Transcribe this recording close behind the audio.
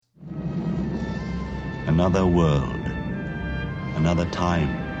Another world, another time,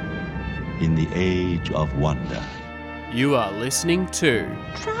 in the age of wonder. You are listening to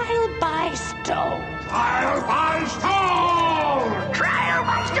Trial by Stone. Trial by Stone! Trial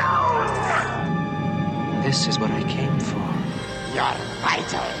by Stone! This is what I came for. Your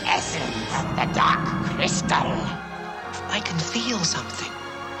vital essence, the Dark Crystal. I can feel something.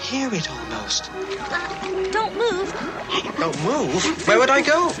 Hear it almost. Don't move. Don't move? Where would I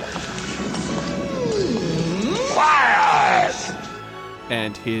go? Quiet!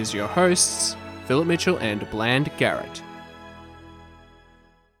 And here's your hosts, Philip Mitchell and Bland Garrett.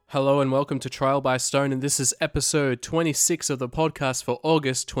 Hello and welcome to Trial by Stone, and this is episode 26 of the podcast for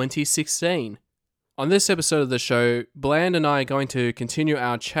August 2016. On this episode of the show, Bland and I are going to continue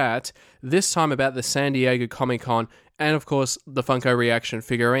our chat, this time about the San Diego Comic-Con and, of course, the Funko Reaction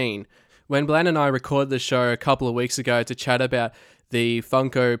figurine. When Bland and I recorded the show a couple of weeks ago to chat about the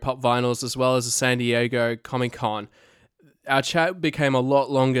Funko Pop Vinyls as well as the San Diego Comic-Con, our chat became a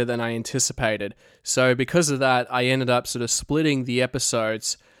lot longer than I anticipated. So because of that, I ended up sort of splitting the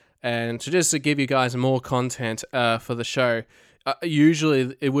episodes and to give you guys more content for the show.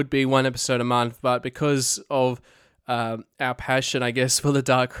 Usually it would be one episode a month, but because of our passion, I guess, for the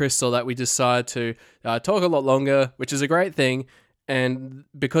Dark Crystal, that we decided to talk a lot longer, which is a great thing. And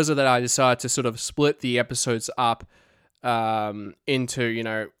because of that, I decided to sort of split the episodes up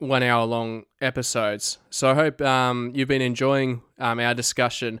into 1 hour long episodes. So I hope you've been enjoying our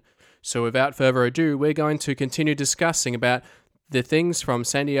discussion. So without further ado, we're going to continue discussing about the things from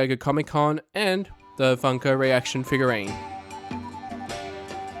San Diego Comic-Con and the Funko Reaction figurine.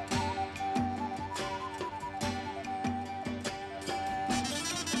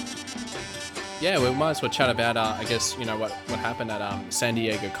 Yeah, we might as well chat about, what happened at San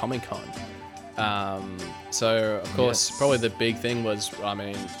Diego Comic-Con. So, of course, yes. Probably the big thing was,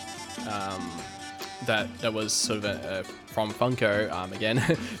 that was sort of from Funko, again,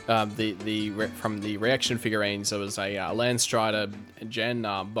 from the reaction figurines, there was a Lance Strider Gen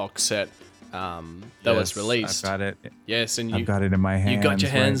box set that was released. I've got it. Yes, and I've got it in my hands. You got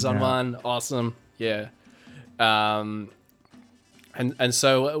your hands right on now. one. Awesome. Yeah. And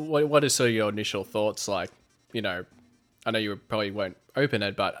so, what are sort of your initial thoughts? Like, I know you probably won't open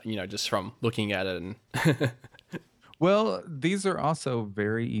it, but just from looking at it and. Well, these are also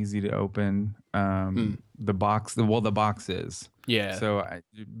very easy to open. The box is. Yeah. So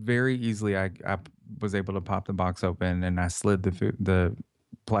very easily, I was able to pop the box open and I slid the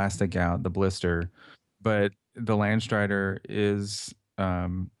plastic out, the blister. But the Landstrider is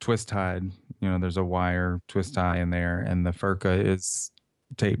twist tied. There's a wire twist tie in there, and the Furka is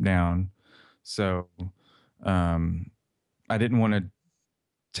taped down. So I didn't want to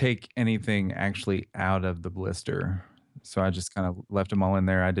take anything actually out of the blister. So I just kind of left them all in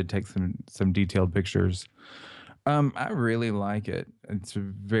there. I did take some detailed pictures. I really like it. It's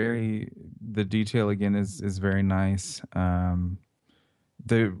the detail again is very nice.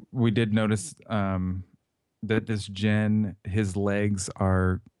 We did notice that this Gen, his legs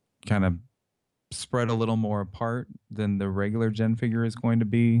are kind of spread a little more apart than the regular Gen figure is going to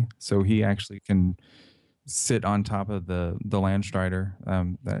be. So he actually can sit on top of the Landstrider.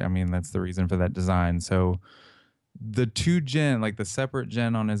 That's the reason for that design. So the two Gen, like the separate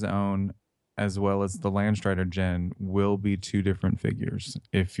Gen on his own, as well as the Landstrider Gen, will be two different figures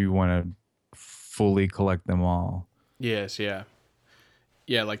if you want to fully collect them all. Yes, yeah.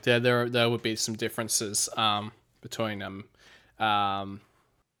 Yeah, like there would be some differences between them.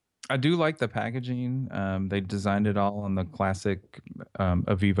 I do like the packaging. They designed it all on the classic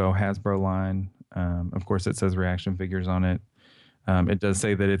Avivo Hasbro line. Of course, it says Reaction Figures on it. It does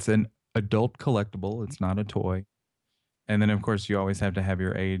say that it's an adult collectible. It's not a toy. And then, of course, you always have to have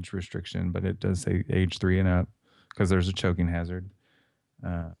your age restriction, but it does say age 3 and up because there's a choking hazard.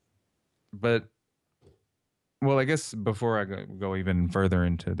 I guess before I go even further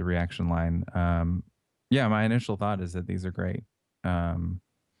into the reaction line, my initial thought is that these are great.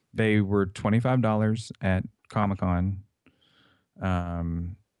 They were $25 at Comic-Con.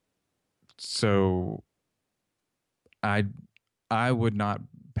 So I would not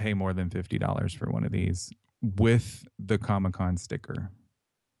pay more than $50 for one of these with the Comic-Con sticker.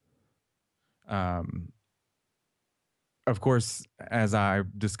 Of course, as I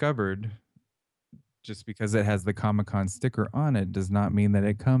discovered, just because it has the Comic-Con sticker on it does not mean that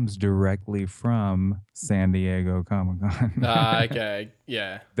it comes directly from San Diego Comic-Con. Okay,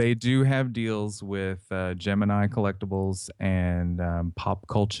 yeah. They do have deals with Gemini Collectibles and Pop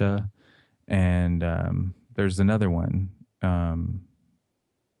Culture, and there's another one.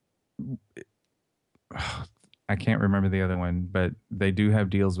 I can't remember the other one, but they do have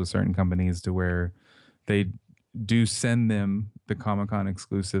deals with certain companies to where they do send them the Comic-Con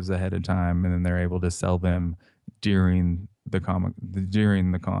exclusives ahead of time, and then they're able to sell them during the con.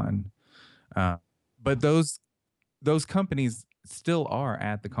 But those companies still are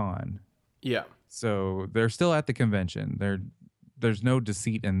at the con. Yeah. So they're still at the convention. There's no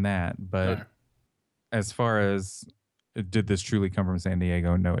deceit in that. But No. as far as did this truly come from San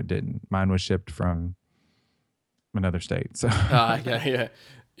Diego? No, it didn't. Mine was shipped from another state. So Yeah.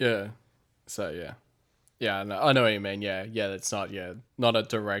 So yeah, no, I know what you mean. Yeah, it's not a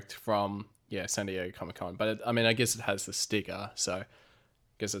direct from San Diego Comic Con, but I guess it has the sticker, so I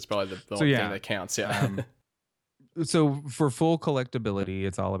guess it's probably the thing that counts. Yeah. So for full collectability,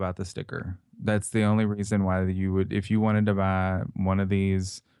 it's all about the sticker. That's the only reason why you would, if you wanted to buy one of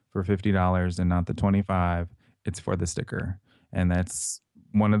these for $50 and not the $25, it's for the sticker. And that's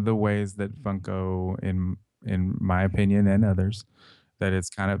one of the ways that Funko, in my opinion and others, that it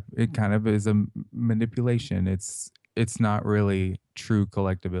kind of is a manipulation. It's not really true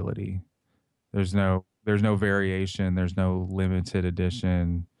collectability. There's no variation. There's no limited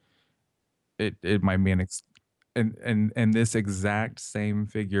edition. It might be and this exact same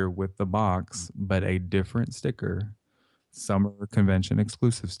figure with the box, but a different sticker, summer convention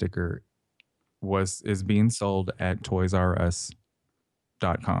exclusive sticker, is being sold at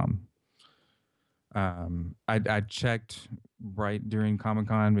ToysRUs.com. I checked right during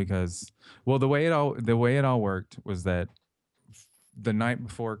Comic-Con because, well, the way it all worked was that the night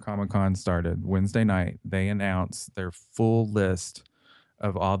before Comic-Con started, Wednesday night, they announced their full list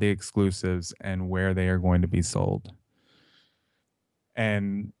of all the exclusives and where they are going to be sold.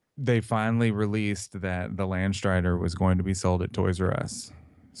 And they finally released that the Landstrider was going to be sold at Toys R Us.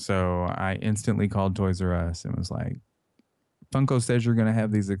 So I instantly called Toys R Us and was like, Funko says you're going to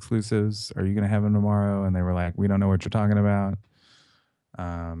have these exclusives. Are you going to have them tomorrow? And they were like, we don't know what you're talking about.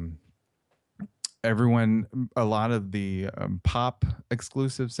 A lot of the pop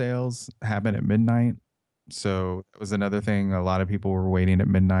exclusive sales happen at midnight. So that was another thing. A lot of people were waiting at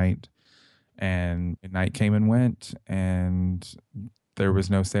midnight, and midnight came and went, and there was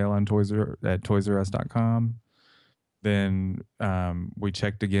no sale on at ToysRUs.com. Then we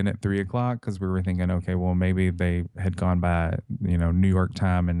checked again at 3:00 because we were thinking, okay, well, maybe they had gone by, New York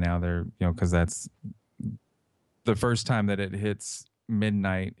time, and now they're, because that's the first time that it hits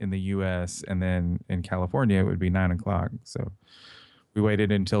midnight in the U.S. and then in California it would be 9:00. So we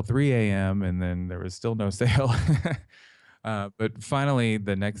waited until 3 a.m. and then there was still no sale. But finally,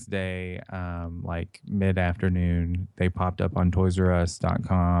 the next day, like mid-afternoon, they popped up on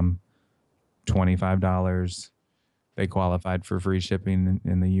ToysRUs.com, $25. They qualified for free shipping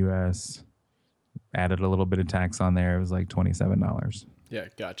in the U.S., added a little bit of tax on there. It was like $27. Yeah,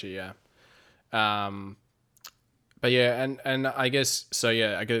 gotcha, yeah. But yeah, and I guess, so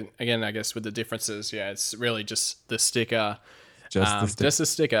yeah, again, I guess with the differences, yeah, it's really just the sticker. Just a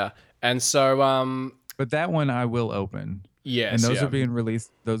sticker. And so but that one I will open. Yes, and those are being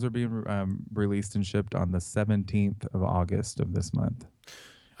released. Those are being released and shipped on the 17th of August of this month.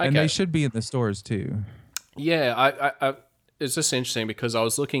 Okay. And they should be in the stores too. Yeah, I it's just interesting because I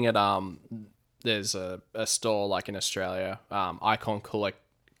was looking at there's a store like in Australia, Icon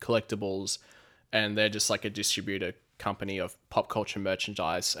Collectibles, and they're just like a distributor company of pop culture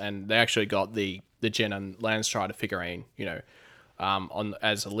merchandise, and they actually got the Jen and Landstrider figurine, on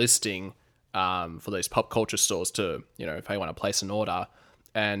as a listing for these pop culture stores to, if they want to place an order.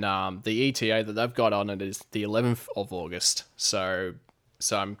 And the ETA that they've got on it is the 11th of August. So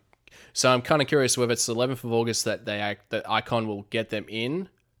I'm kind of curious whether it's the 11th of August that that Icon will get them in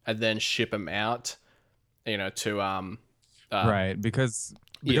and then ship them out, to right, because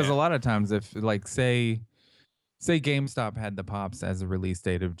a lot of times if like say GameStop had the Pops as a release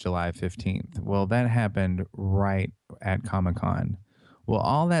date of July 15th. Well, that happened right at Comic-Con. Well,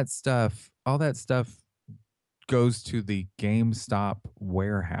 all that stuff goes to the GameStop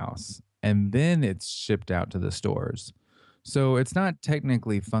warehouse, and then it's shipped out to the stores. So it's not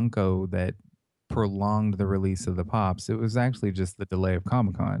technically Funko that prolonged the release of the Pops. It was actually just the delay of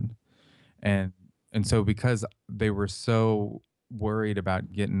Comic-Con. And so because they were so worried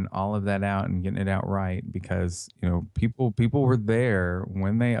about getting all of that out and getting it out right, because people were there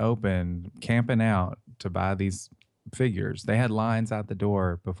when they opened, camping out to buy these figures. They had lines out the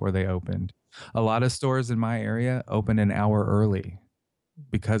door before they opened. A lot of stores in my area open an hour early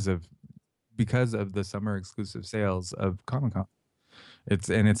because of the summer exclusive sales of Comic-Con.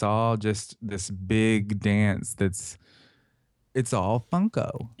 It's all just this big dance it's all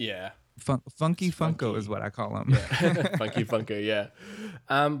Funko. Yeah. Funky Funko is what I call them. Yeah. Funky Funko, yeah.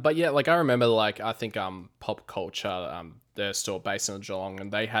 But yeah, like I remember, like I think Pop Culture, their store based in Geelong,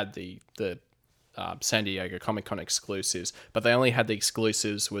 and they had the San Diego Comic-Con exclusives, but they only had the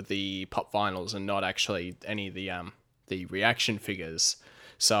exclusives with the pop vinyls and not actually any of the reaction figures.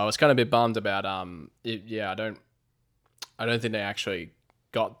 So I was kind of a bit bummed about I don't think they actually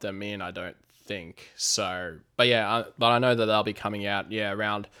got them in, I don't think. So, but I know that they'll be coming out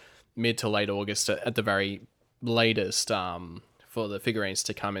around mid to late August at the very latest for the figurines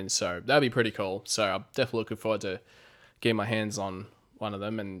to come in. So that'd be pretty cool. So I'm definitely looking forward to getting my hands on one of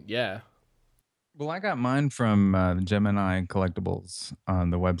them. And yeah. Well, I got mine from Gemini Collectibles on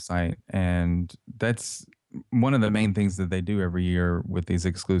the website, and that's one of the main things that they do every year with these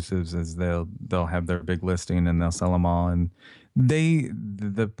exclusives is they'll have their big listing and they'll sell them all, and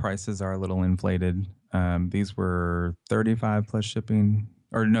the prices are a little inflated. These were 35 plus shipping,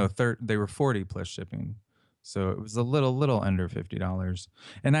 or no, they were 40 plus shipping. So it was a little under $50.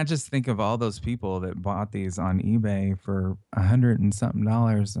 And I just think of all those people that bought these on eBay for $100 and something.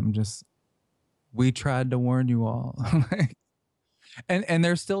 We tried to warn you all. and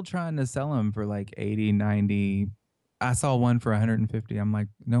they're still trying to sell them for like 80, 90. I saw one for 150. I'm like,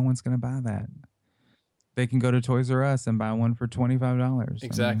 no one's going to buy that. They can go to Toys R Us and buy one for $25.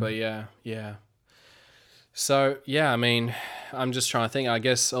 Exactly. Yeah. So, yeah, I mean, I'm just trying to think. I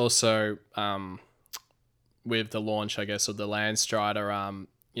guess also with the launch, I guess, of the Landstrider,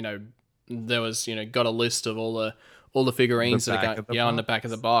 there was, got a list of all the figurines that are going on the back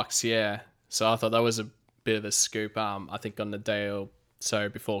of the box. Yeah. So I thought that was a bit of a scoop. I think on the day or so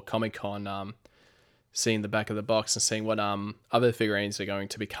before Comic-Con, seeing the back of the box and seeing what other figurines are going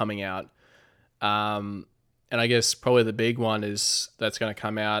to be coming out. And I guess probably the big one that's going to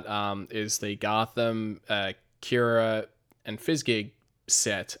come out is the Gotham, Kira, and Fizzgig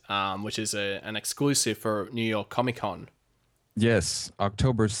set, which is an exclusive for New York Comic-Con. Yes,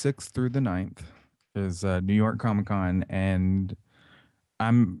 October 6th through the 9th is New York Comic-Con, and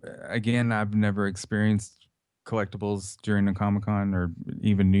I've never experienced collectibles during a Comic-Con or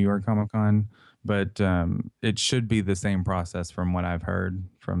even New York Comic-Con, but it should be the same process from what I've heard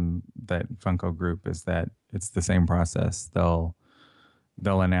from that Funko group, is that it's the same process. They'll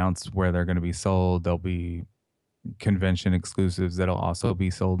announce where they're going to be sold. There'll be convention exclusives that'll also be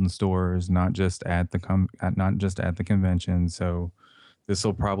sold in stores, not just at the convention. So this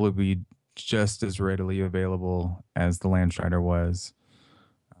will probably be just as readily available as the Landstrider was.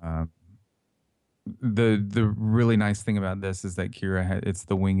 The really nice thing about this is that Kira it's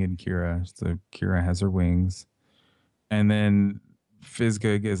the winged Kira. So Kira has her wings, and then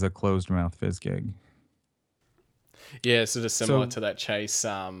Fizzgig is a closed mouth Fizzgig. Yeah, sort of similar to that Chase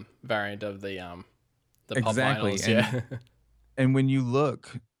variant of the pop vinyls. Yeah. And when you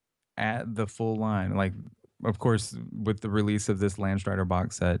look at the full line, like, of course, with the release of this Landstrider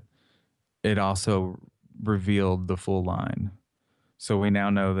box set, it also revealed the full line. So we now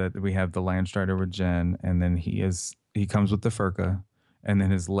know that we have the Landstrider with Jen, and then he comes with the Furka, and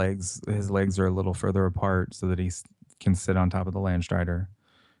then his legs are a little further apart so that he can sit on top of the Landstrider.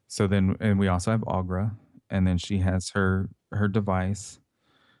 So then, and we also have Aughra, and then she has her device,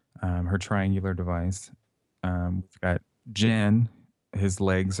 her triangular device. We've got Jen, his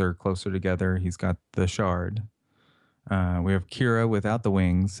legs are closer together. He's got the shard. We have Kira without the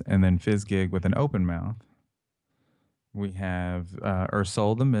wings, and then Fizzgig with an open mouth. We have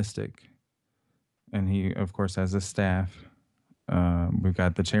Ursol the Mystic, and he, of course, has a staff. We've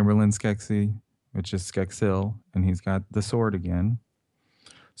got the Chamberlain Skeksis, which is Skeksil, and he's got the sword again.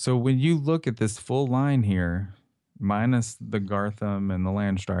 So when you look at this full line here, minus the Gartham and the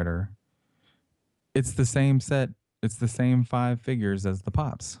Landstrider, it's the same set. It's the same 5 figures as the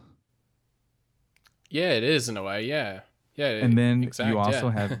Pops. Yeah, it is in a way, yeah. Yeah, and then you also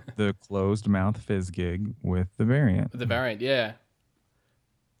have the closed mouth Fizzgig with the variant. The variant, yeah.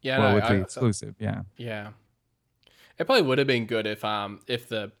 Yeah, well, with the exclusive, yeah. Yeah. It probably would have been good if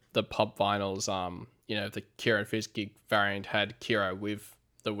the pop vinyls, the Kira and Fizzgig variant had Kira with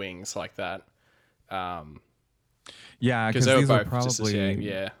the wings like that. Yeah, because these are probably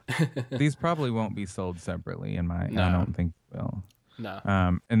yeah. These probably won't be sold separately I don't think they will. No.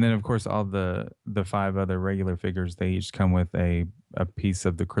 And then of course all the 5 other regular figures, they each come with a piece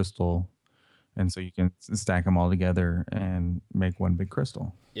of the crystal, and so you can stack them all together and make one big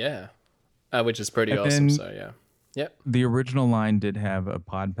crystal. Yeah. Which is pretty awesome. So yeah. Yep. The original line did have a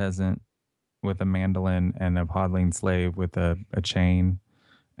pod peasant with a mandolin and a podling slave with a chain,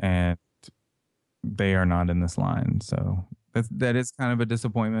 and they are not in this line. So that is kind of a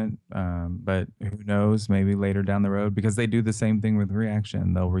disappointment, but who knows, maybe later down the road, because they do the same thing with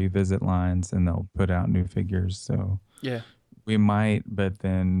Reaction. They'll revisit lines and they'll put out new figures. So yeah, we might, but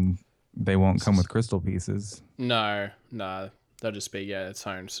then they won't come with crystal pieces. No, they'll just be its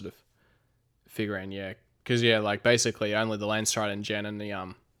own sort of figurine, yeah. Because, yeah, like, basically only the Landstrider and Jen and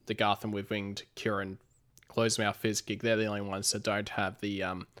the Gartham with winged Kira and Closemouth Fizzgig, they're the only ones that don't have the,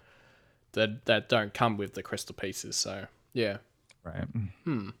 that don't come with the crystal pieces, so, yeah. Right.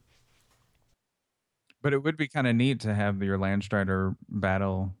 But it would be kind of neat to have your Landstrider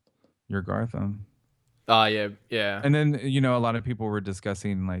battle your Gartham. Oh, yeah. And then, you know, a lot of people were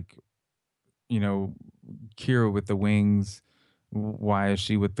discussing, like, you know, Kira with the wings. Why is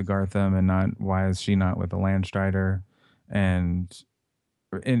she with the Gartham and why is she not with the Landstrider? And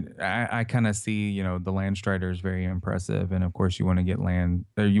I kind of see, you know, the Landstrider is very impressive. And of course you want to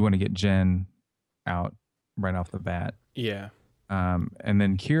get Jen out right off the bat. Yeah. And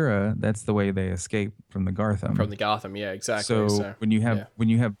then Kira, that's the way they escape from the Gartham. From the Gartham, yeah, exactly. So when you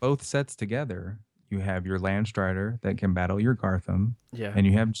have both sets together, you have your Landstrider that can battle your Gartham, and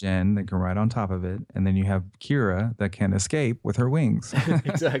you have Jen that can ride on top of it, and then you have Kira that can escape with her wings.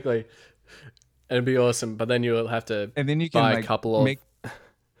 Exactly. It'd be awesome, but then you'll have to and then you can buy like a couple of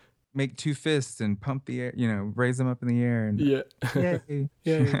make two fists and pump the air, you know, raise them up in the air, and yay.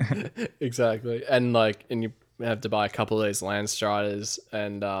 Yeah, exactly. And you have to buy a couple of those Landstriders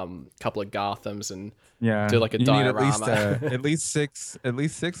and a couple of Garthams and do like a you diorama. Need at least six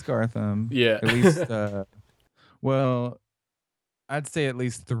Gartham. Yeah. At least well, I'd say at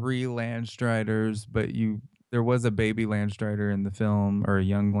least 3 Landstriders, but there was a baby Landstrider in the film, or a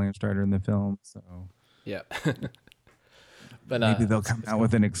young Landstrider in the film, so yeah. But maybe they'll come out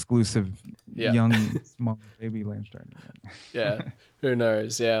with an exclusive young small baby Landstrider. Yeah. Who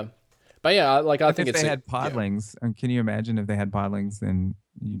knows? Yeah. But yeah, I think if they had podlings, can you imagine if they had podlings and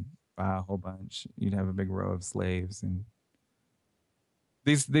you'd buy a whole bunch? You'd have a big row of slaves. And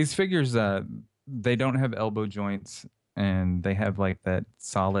these figures, they don't have elbow joints, and they have like that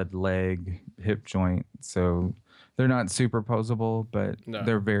solid leg hip joint, so they're not superposable, but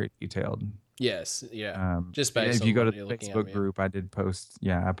they're very detailed. Yes, yeah. Just based if on you go to the Facebook group, I did post.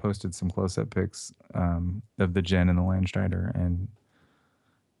 Yeah, I posted some close-up pics of the Jen and the Landstrider, and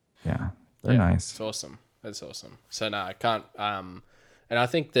they're nice. It's awesome. That's awesome. So no, I can't. And I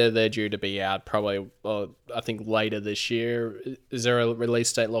think they're due to be out probably. Well, I think later this year. Is there a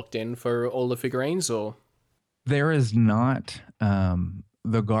release date locked in for all the figurines, or? There is not.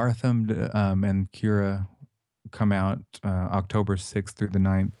 The Gartham and Kira come out October 6th through the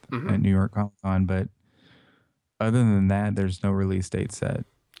 9th at New York Comic Con, but other than that, there's no release date set.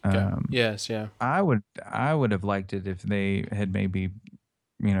 Yes, yeah. I would have liked it if they had maybe,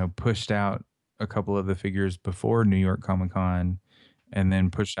 you know, pushed out a couple of the figures before New York Comic Con, and then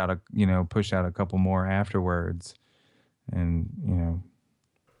pushed out a couple more afterwards, and you know.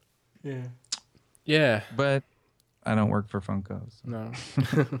 Yeah. But I don't work for Funko. So.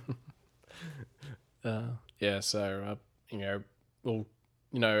 No. Yeah, so you know, we'll,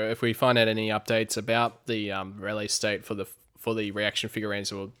 you know, if we find out any updates about the release date for the reaction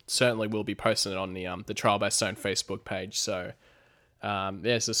figurines, we'll be posting it on the Trial by Stone Facebook page. So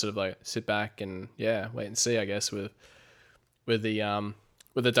so sort of like sit back and wait and see, I guess, with the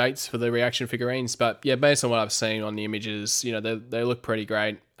dates for the reaction figurines. But yeah, based on what I've seen on the images, you know, they look pretty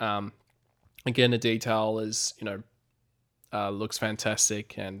great. Again, the detail is, you know, looks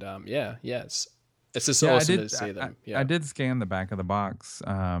fantastic, and it's just awesome to see them. I did scan the back of the box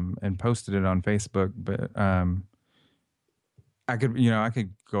and posted it on Facebook, but I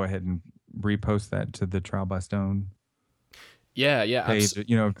could go ahead and repost that to the Trial by Stone. Yeah. Page,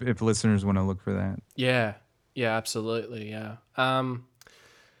 you know, if listeners want to look for that. Yeah, absolutely. Yeah.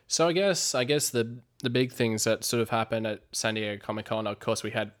 So I guess the big things that sort of happened at San Diego Comic-Con, of course,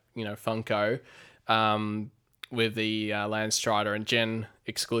 we had, you know, Funko with the Landstrider and Jen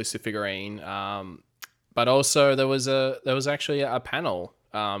exclusive figurine, but also there was actually a panel,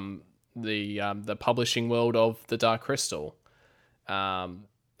 the publishing world of the Dark Crystal,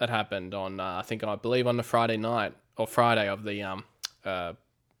 that happened on I believe on the Friday night or Friday of the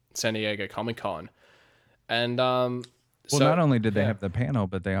San Diego Comic-Con, and not only did they have the panel,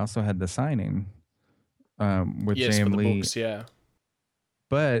 but they also had the signing with J.M. Lee. Books, yeah.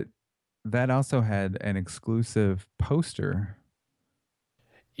 But that also had an exclusive poster.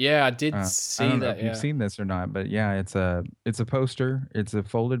 Yeah, I did see that. I don't know if you've seen this or not, but yeah, it's a poster. It's a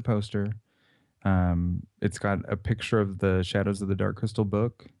folded poster. It's got a picture of the Shadows of the Dark Crystal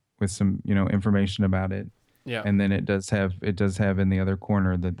book with some, you know, information about it. Yeah. And then it does have in the other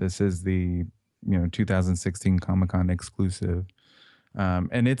corner that this is the, you know, 2016 Comic-Con exclusive.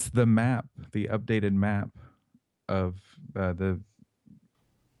 And it's the map, the updated map of the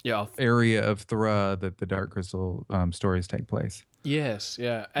area of Thra that the Dark Crystal stories take place. Yes,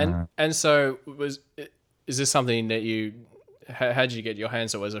 yeah. And so is this something that you how did you get your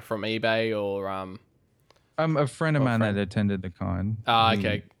hands on it? Was it from eBay or A friend of Or mine friend. that attended the con. Ah, he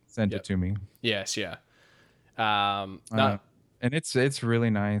okay. Sent Yep. it to me. Yes, yeah. No, And it's really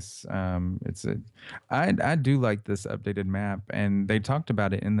nice. I do like this updated map, and they talked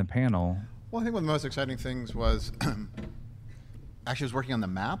about it in the panel. Well, I think one of the most exciting things was actually was working on the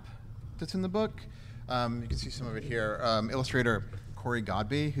map that's in the book. You can see some of it here. Illustrator Corey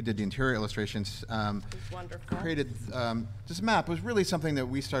Godby, who did the interior illustrations, Wonderful. created this map. It was really something that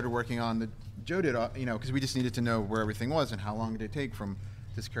we started working on that Joe did, because we just needed to know where everything was and how long did it take from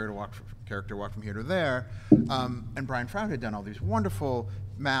this character walk from here to there. And Brian Froud had done all these wonderful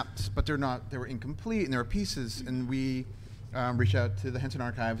maps, but they were incomplete and there were pieces. And we reached out to the Henson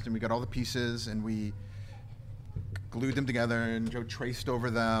Archives and we got all the pieces and we glued them together and Joe traced over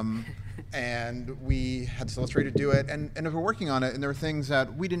them. And we had this illustrator do it. And as we're working on it, and there were things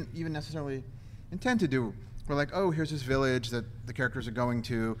that we didn't even necessarily intend to do. We're like, oh, here's this village that the characters are going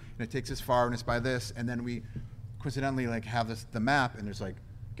to, and it takes us far, and it's by this. And then we coincidentally have the map, and there's like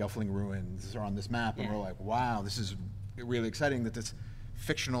Gelfling ruins are on this map, and we're like, wow, this is really exciting that this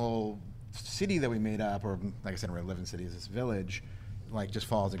fictional city that we made up, or like I said, we're living city, is this village, like just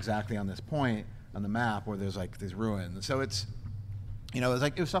falls exactly on this point on the map where there's like these ruins. So it's,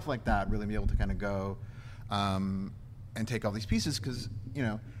 it was stuff like that, really be able to kind of go and take all these pieces, because,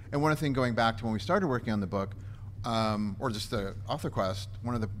 and one of the things going back to when we started working on the book, or just the author quest,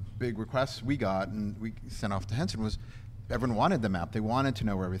 one of the big requests we got and we sent off to Henson was everyone wanted the map. They wanted to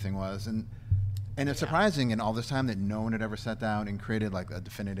know where everything was. And it's surprising in all this time that no one had ever sat down and created like a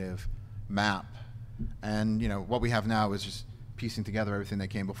definitive map. And, what we have now is just piecing together everything that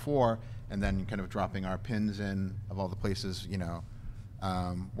came before and then kind of dropping our pins in of all the places,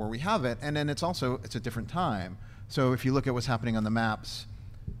 where we have it. And then it's a different time. So if you look at what's happening on the maps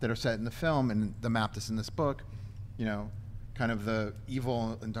that are set in the film and the map that's in this book, kind of the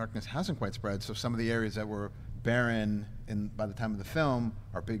evil and darkness hasn't quite spread. So some of the areas that were barren by the time of the film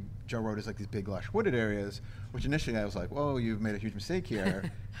are big. Joe wrote as like these big lush wooded areas, which initially I was like, whoa, you've made a huge mistake here.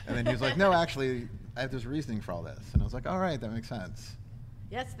 And then he was like, no, actually, there's reasoning for all this. And I was like, all right, that makes sense.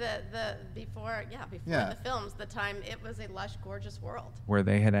 Yes, before the films, the time it was a lush, gorgeous world. Where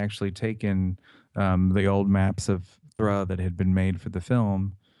they had actually taken the old maps of Thra that had been made for the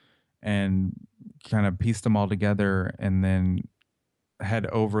film and kind of pieced them all together, and then had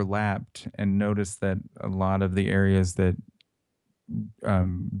overlapped and noticed that a lot of the areas that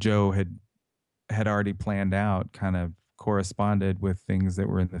Joe had already planned out kind of corresponded with things that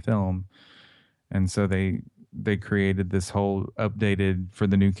were in the film. And so they created this whole updated for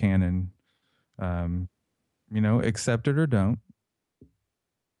the new canon, accept it or don't.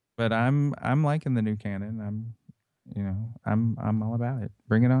 But I'm liking the new canon. I'm all about it.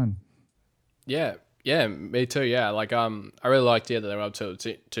 Bring it on. Yeah, me too. Yeah, like I really liked that they were able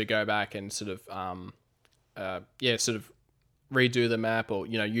to go back and sort of sort of redo the map, or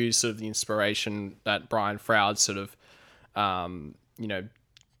use sort of the inspiration that Brian Froud sort of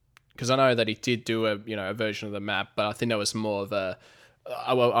because I know that he did do a version of the map, but I think that was more of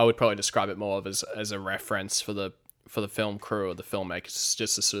I would probably describe it more of as a reference for the film crew or the filmmakers,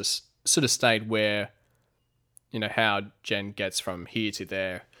 just to sort of state where how Jen gets from here to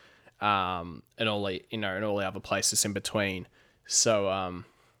there. And all the other places in between. So,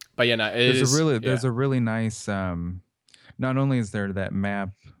 but there's a really nice. Not only is there that map,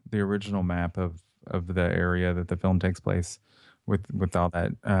 the original map of the area that the film takes place, with all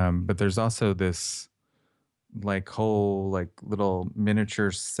that, but there's also this like whole like little miniature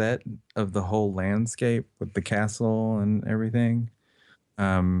set of the whole landscape with the castle and everything.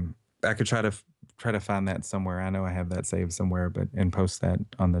 I could try to find that somewhere. I know I have that saved somewhere, and post that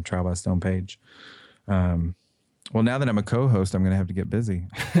on the Trial by Stone page. Well, now that I'm a co-host, I'm going to have to get busy.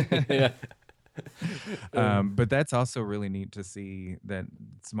 Yeah. But that's also really neat to see that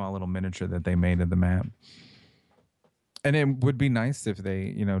small little miniature that they made of the map. And it would be nice if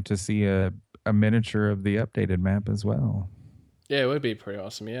they, to see a miniature of the updated map as well. Yeah, it would be pretty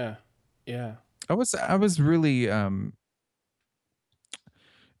awesome. Yeah. I was really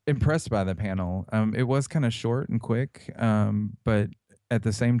impressed by the panel. It was kind of short and quick, but at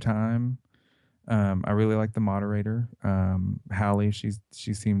the same time, I really like the moderator, Hallie.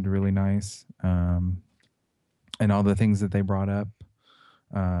 She seemed really nice, and all the things that they brought up.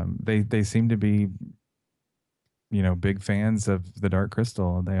 They seem to be, big fans of the Dark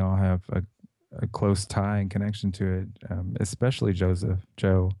Crystal. They all have a close tie and connection to it, especially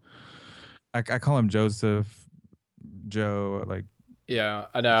Joe. I call him Joseph, Joe, like Yeah,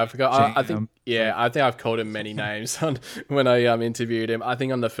 I know. I forgot. I think. Yeah, I think I've called him many names when I interviewed him. I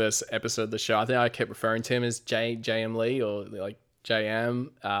think on the first episode of the show, I think I kept referring to him as JM Lee or like JM.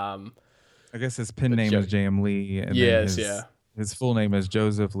 I guess his pen name is JM Lee. And yes, his full name is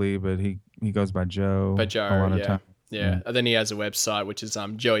Joseph Lee, but he goes by Joe. By Joe, a lot of time. Yeah. And then he has a website which is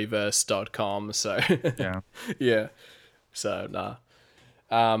joeyverse.com. So yeah, yeah. So nah.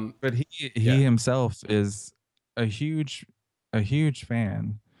 But he himself is a huge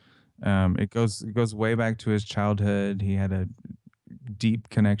fan. It goes way back to his childhood. He had a deep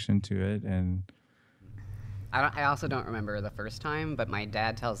connection to it, and I also don't remember the first time, but my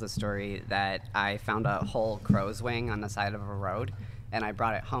dad tells the story that I found a whole crow's wing on the side of a road, and I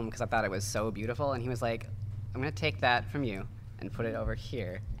brought it home because I thought it was so beautiful, and he was like, I'm going to take that from you and put it over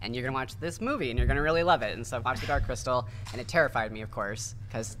here, and you're going to watch this movie, and you're going to really love it. And so I watched The Dark Crystal, and it terrified me, of course,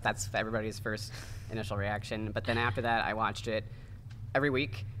 because that's everybody's first initial reaction. But then after that, I watched it every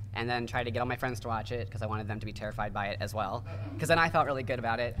week, and then tried to get all my friends to watch it because I wanted them to be terrified by it as well. Because then I felt really good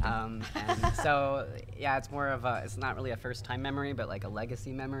about it. And so, yeah, it's more of it's not really a first-time memory, but like a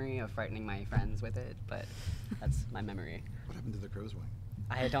legacy memory of frightening my friends with it. But that's my memory. What happened to the crow's wing?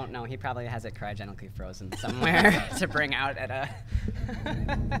 I don't know. He probably has it cryogenically frozen somewhere to bring out at a...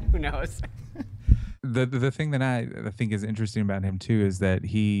 Who knows? The thing that I think is interesting about him, too, is that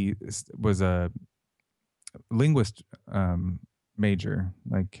he was a linguist major.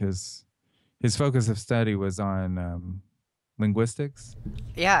 Like his focus of study was on linguistics.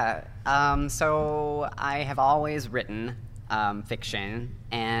 Yeah. So I have always written fiction,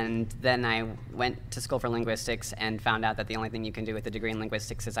 and then I went to school for linguistics and found out that the only thing you can do with a degree in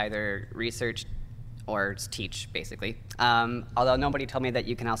linguistics is either research or teach, basically. Although nobody told me that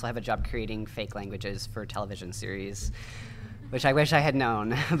you can also have a job creating fake languages for television series, which I wish I had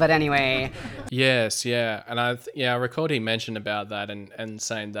known. But anyway. Yes, yeah. And I recalled he mentioned about that and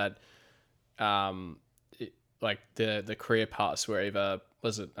saying that like the career paths were either,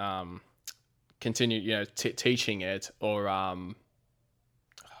 was it continue, teaching it, or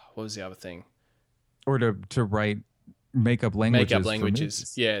what was the other thing? Or to write make up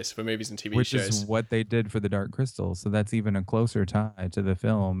languages. Yes, for movies and TV which shows. Which is what they did for The Dark Crystal. So that's even a closer tie to the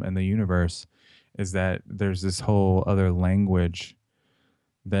film and the universe, is that there's this whole other language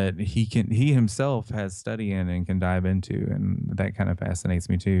that he himself has study in and can dive into, and that kind of fascinates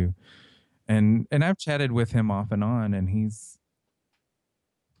me too. And I've chatted with him off and on, and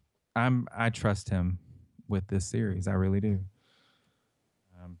I trust him with this series. I really do.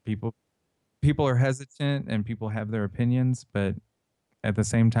 People are hesitant and people have their opinions, but at the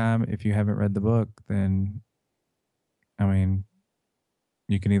same time, if you haven't read the book, then I mean,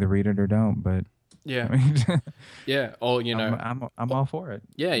 you can either read it or don't. But yeah, I mean, yeah, or I'm all for it.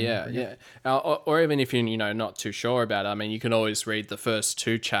 Yeah. Or even if you're not too sure about it, I mean, you can always read the first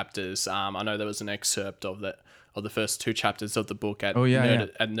 2 chapters. I know there was an excerpt of the first 2 chapters of the book at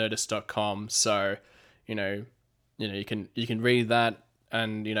at Nerdist.com. So, you can read that,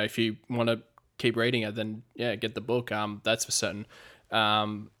 and if you want to keep reading it, then get the book. That's for certain.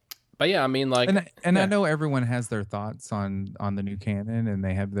 But yeah, I mean, like, and I know everyone has their thoughts on the new canon, and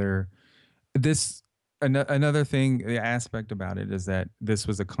they have another thing. The aspect about it is that this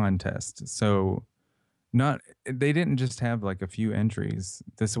was a contest, so they didn't just have like a few entries.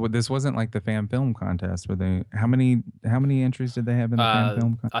 This wasn't like the fan film contest where they how many entries did they have in the fan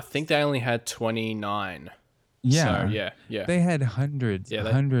film contest? I think they only had 29. Yeah. So, yeah. They had hundreds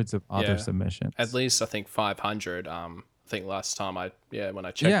of author submissions. At least I think 500. I think last time when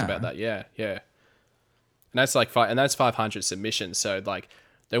I checked about that. Yeah. And that's like 500 submissions. So like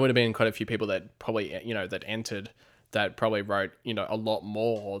there would have been quite a few people that probably that entered that probably wrote a lot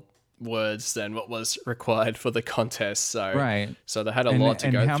more words than what was required for the contest. So right. So they had a lot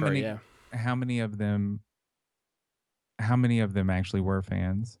to go through. How many of them actually were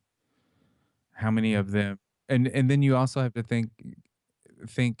fans? How many of them? And then you also have to think,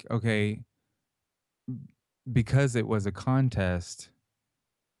 okay, because it was a contest,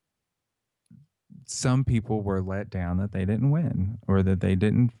 some people were let down that they didn't win or that they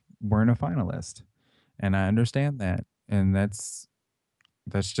weren't a finalist. And I understand that. And that's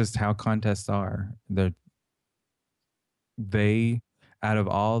just how contests are. They out of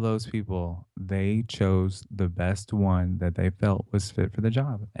all those people, they chose the best one that they felt was fit for the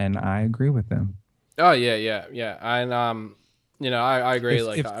job. And I agree with them. Oh yeah, and I agree.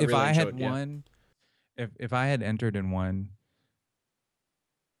 If I had entered in one,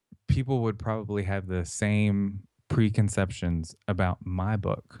 people would probably have the same preconceptions about my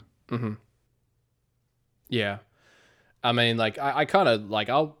book. Mm-hmm. Yeah, I mean, like I kind of like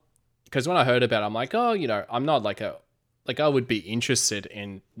because when I heard about it, I'm like, oh, I'm not like like I would be interested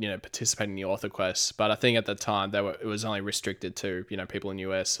in, you know, participating in the author quest, but I think at the time it was only restricted to, you know, people in the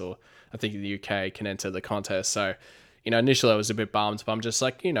US, or I think in the UK can enter the contest. So, you know, initially I was a bit bummed, but I'm just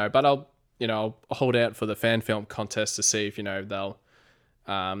like, you know, but I'll hold out for the fan film contest to see if, you know, they'll,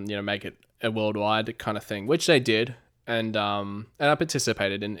 you know, make it a worldwide kind of thing, which they did. And I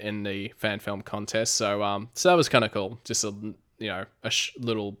participated in the fan film contest. So, so that was kind of cool. Just a, you know,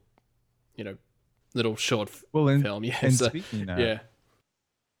 little, you know, little short film. Yeah. And so, speaking of, yeah.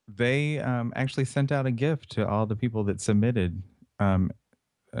 they actually sent out a gift to all the people that submitted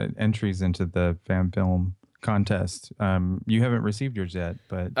entries into the fan film contest. You haven't received yours yet,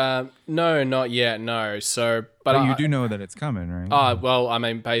 but no, not yet. No. So, but you do know that it's coming, right? Well, I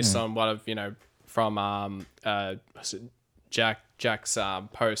mean, based on what I've, you know, from Jack's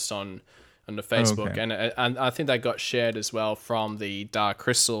post on the Facebook, and I think they got shared as well from the Dark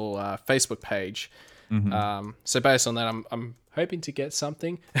Crystal Facebook page. So based on that, I'm hoping to get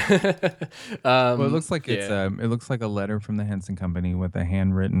something. Well, it looks like it's it looks like a letter from the Henson Company with a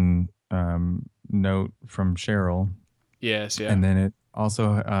handwritten note from Cheryl. Yes, yeah. And then it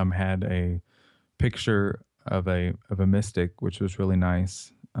also had a picture of a mystic, which was really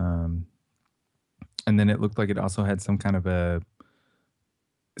nice. And then it looked like it also had some kind of a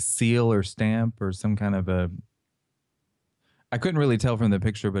seal or stamp or some kind of a, I couldn't really tell from the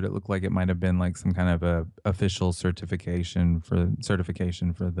picture, but it looked like it might have been like some kind of a official certification for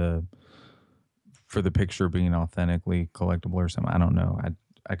the picture being authentically collectible or something. I don't know.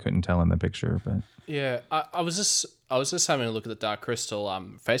 I couldn't tell in the picture, but yeah, I was just having a look at the Dark Crystal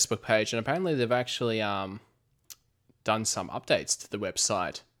Facebook page, and apparently they've actually done some updates to the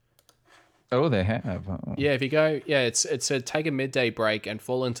website. Oh, they have. Oh. Yeah, if you go, it said take a midday break and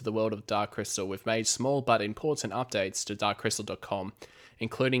fall into the world of Dark Crystal. We've made small but important updates to darkcrystal.com,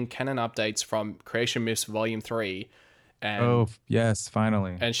 including canon updates from Creation Myths Volume 3. And, oh, yes,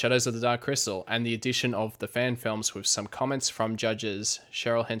 finally. And Shadows of the Dark Crystal, and the addition of the fan films with some comments from judges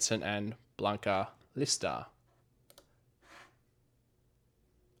Cheryl Henson and Blanca Lister.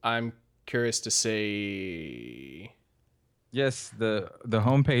 I'm curious to see... Yes, the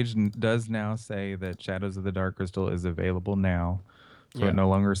homepage does now say that Shadows of the Dark Crystal is available now, so it no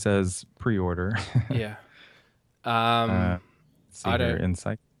longer says pre-order. Yeah. I don't.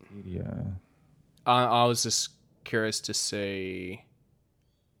 Encyclopedia. I was just curious to see.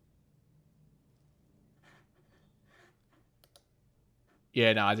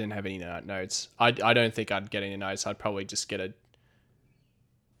 Yeah, no, I didn't have any notes. I don't think I'd get any notes. I'd probably just get a.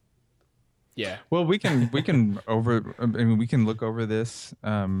 Yeah. Well, we can look over this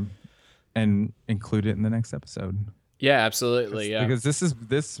and include it in the next episode. Yeah, absolutely. Yeah. Because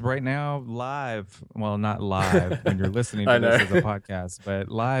this right now live. Well, not live when you're listening to this as a podcast, but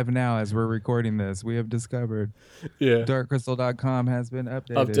live now as we're recording this, we have discovered darkcrystal.com has been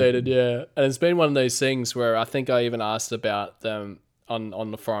updated. Yeah. And it's been one of those things where I think I even asked about them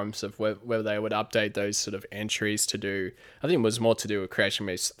on the forums of whether they would update those sort of entries to do. I think it was more to do with Creation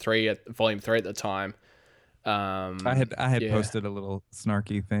Myths 3 Volume 3 at the time. I had posted a little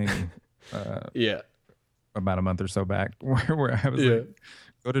snarky thing. About a month or so back, where I was like,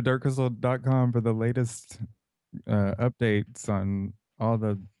 go to darkcrystal.com for the latest updates on all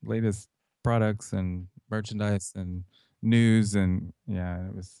the latest products and merchandise and news, and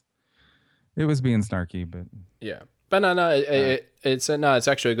it was being snarky, but but no, it's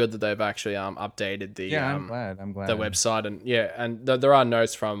actually good that they've actually updated the I'm glad the website, and and there are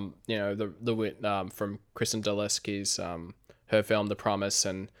notes from the from Kristen Dulesky's her film The Promise,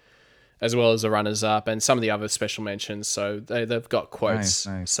 and as well as the runners up and some of the other special mentions. So they've got quotes,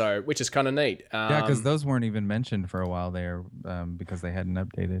 nice. So which is kind of neat. Because those weren't even mentioned for a while there, because they hadn't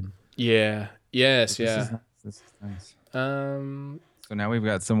updated. This is nice. So now we've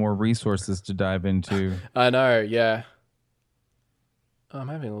got some more resources to dive into. I know, yeah. I'm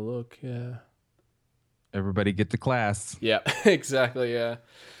having a look, yeah. Everybody get to class. Yeah, exactly, yeah.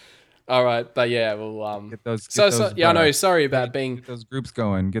 All right, but we'll get those. I know. Sorry about being. Get those groups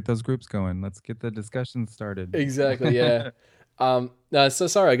going. Let's get the discussion started. Exactly. Yeah. No, so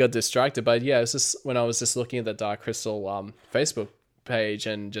sorry I got distracted, but it's just when I was just looking at the Dark Crystal Facebook page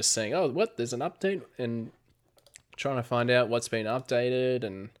and just saying, oh, what? There's an update, and trying to find out what's been updated,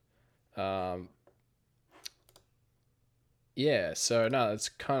 and so no, it's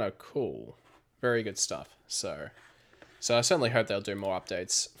kind of cool. Very good stuff. So I certainly hope they'll do more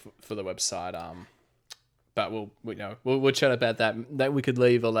updates for the website. But we'll chat about that. That we could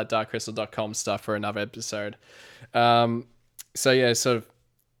leave all that darkcrystal.com stuff for another episode. Sort of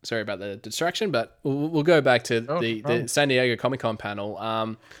sorry about the distraction, but we'll go back to the San Diego Comic-Con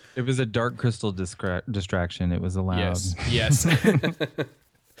panel. It was a Dark Crystal distraction. It was allowed. Yes.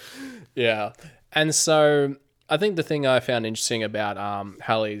 Yeah. And so I think the thing I found interesting about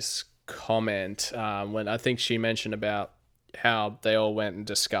Hallie's comment, when I think she mentioned about how they all went and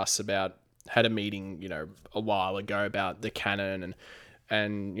discussed about, had a meeting, a while ago about the canon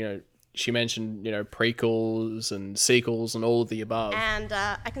and she mentioned, prequels and sequels and all of the above. And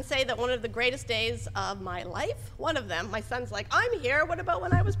I can say that one of the greatest days of my life, one of them, my son's like, I'm here, what about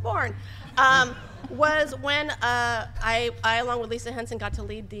when I was born? Was when I, along with Lisa Henson, got to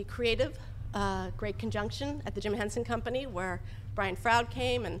lead the creative Great Conjunction at the Jim Henson Company, where Brian Froud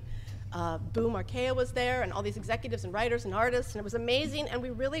came and Boo Markea was there, and all these executives and writers and artists, and it was amazing. And we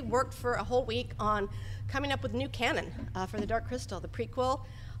really worked for a whole week on coming up with new canon for the Dark Crystal, the prequel,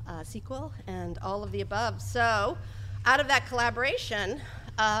 sequel, and all of the above. So out of that collaboration,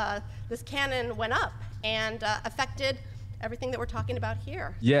 this canon went up and affected everything that we're talking about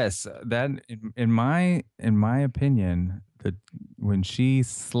here. Yes, that in my opinion, that when she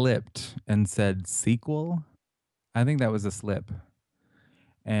slipped and said sequel, I think that was a slip.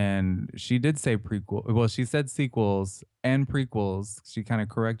 And she did say prequel. Well, she said sequels and prequels. She kind of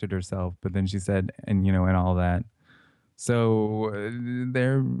corrected herself, but then she said, and all that. So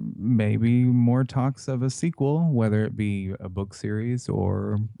there may be more talks of a sequel, whether it be a book series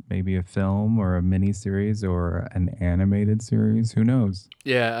or maybe a film or a mini series or an animated series. Who knows?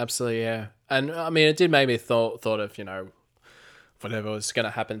 Yeah, absolutely. Yeah. And I mean, it did make me thought of, whatever was going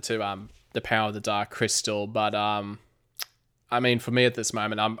to happen to the Power of the Dark Crystal. But I mean, for me at this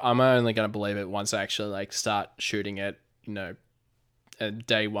moment, I'm only going to believe it once I actually start shooting it, at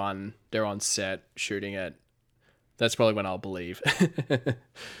day one, they're on set shooting it. That's probably when I'll believe.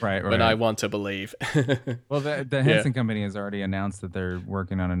 Right. When I want to believe. Well, the Henson Company has already announced that they're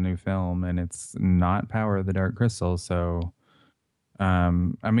working on a new film, and it's not Power of the Dark Crystal. So, I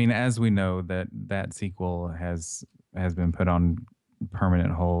mean, as we know, that sequel has been put on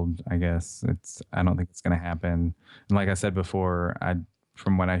permanent hold. I guess I don't think it's going to happen. And like I said before,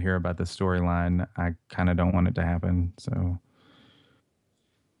 from what I hear about the storyline, I kind of don't want it to happen. So,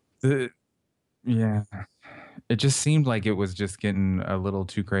 it just seemed like it was just getting a little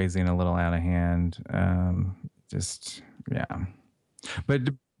too crazy and a little out of hand.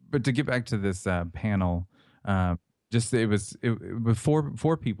 But to get back to this panel, it was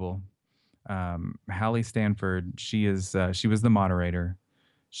four people. Hallie Stanford, she was the moderator.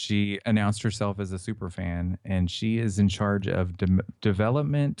 She announced herself as a super fan, and she is in charge of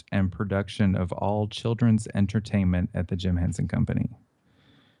development and production of all children's entertainment at the Jim Henson Company.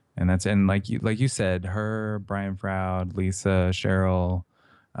 And like you said, her, Brian Froud, Lisa, Cheryl,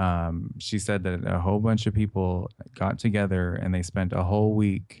 she said that a whole bunch of people got together and they spent a whole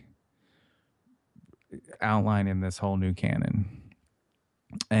week outlining this whole new canon.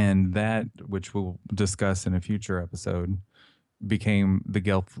 And that, which we'll discuss in a future episode, became the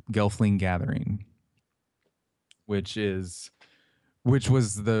Gelfling Gathering, which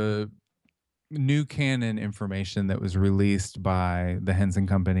was the new canon information that was released by the Henson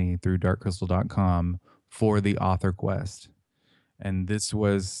Company through darkcrystal.com for the author quest. And this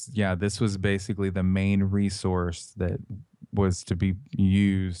was basically the main resource that was to be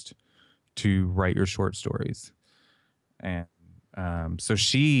used to write your short stories. And so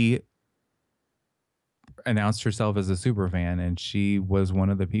she announced herself as a super fan, and she was one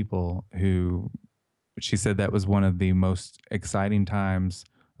of the people who, she said that was one of the most exciting times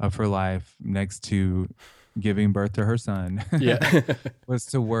of her life, next to giving birth to her son, was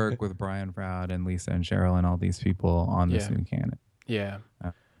to work with Brian Froud and Lisa and Cheryl and all these people on this new canon. Yeah.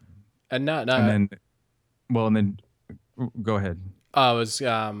 And then go ahead. I was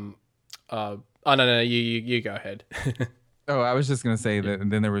no, you go ahead. Oh, I was just gonna say that.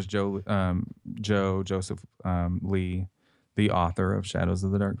 And then there was Joseph Lee, the author of Shadows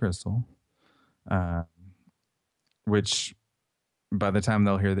of the Dark Crystal, which, by the time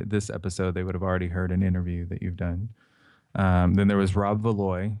they'll hear this episode, they would have already heard an interview that you've done. Then there was Rob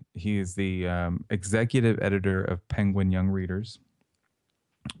Valois. He is the executive editor of Penguin Young Readers.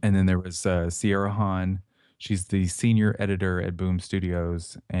 And then there was Sierra Hahn. She's the senior editor at Boom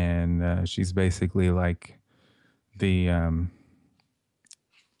Studios, and she's basically like the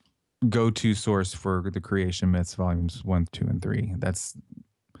go-to source for the Creation Myths volumes 1, 2, and 3.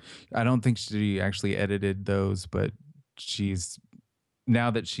 I don't think she actually edited those, but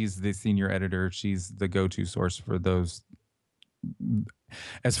now that she's the senior editor, she's the go-to source for those.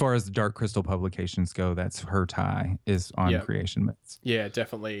 As far as the Dark Crystal publications go, that's her tie, is on Creation Myths. Yeah,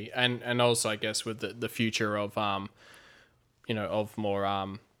 definitely. And also, I guess, with the future of, of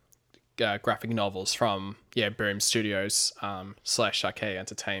more graphic novels from Boom Studios / Arcade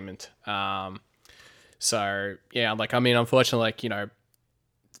Entertainment. So yeah, like I mean, unfortunately, like, you know,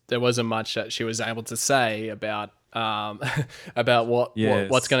 there wasn't much that she was able to say about about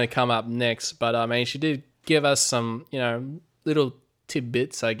what's going to come up next. But I mean, she did give us some, you know, little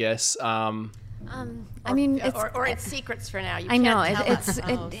tidbits, I guess. I mean, it's secrets for now. You I can't know tell us.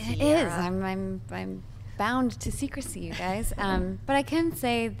 it is. I'm bound to secrecy, you guys. But I can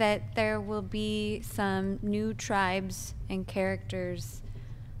say that there will be some new tribes and characters,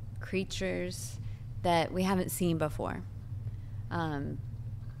 creatures that we haven't seen before.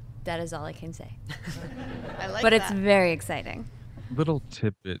 That is all I can say. I like but that. It's very exciting. Little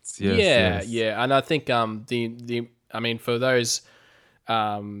tidbits, yes. Yeah, and I think the I mean, for those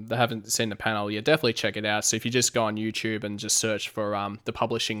that haven't seen the panel, definitely check it out. So if you just go on YouTube and just search for the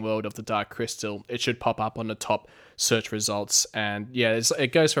publishing world of the Dark Crystal, it should pop up on the top search results. And yeah,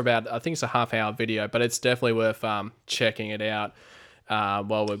 it goes for about, I think it's a half-hour video, but it's definitely worth checking it out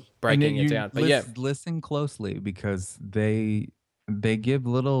while we're breaking it down. But listen closely, because they give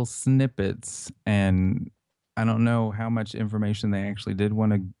little snippets, and I don't know how much information they actually did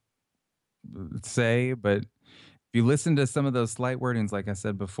want to say, but if you listen to some of those slight wordings, like I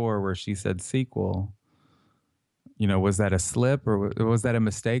said before, where she said sequel, you know, was that a slip, or was that a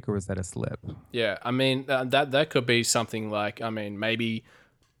mistake, or was that a slip? Yeah, I mean, that could be something like, I mean, maybe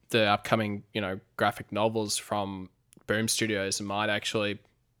the upcoming, you know, graphic novels from Boom Studios might actually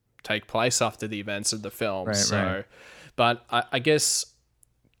take place after the events of the film. Right. But I guess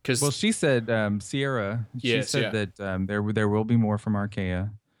because... Well, she said, Sierra, she said that there will be more from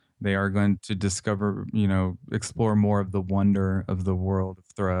Archaea. They are going to discover, you know, explore more of the wonder of the world of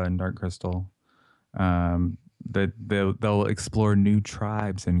Thra and Dark Crystal. That they'll explore new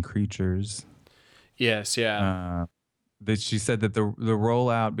tribes and creatures. Yes, yeah. That she said that the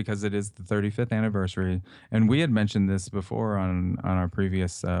rollout, because it is the 35th anniversary, and we had mentioned this before on our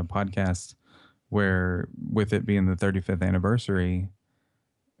previous podcast, where with it being the 35th anniversary,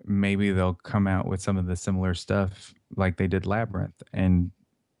 maybe they'll come out with some of the similar stuff like they did Labyrinth, and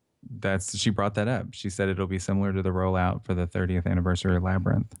she brought that up. She said it'll be similar to the rollout for the 30th anniversary of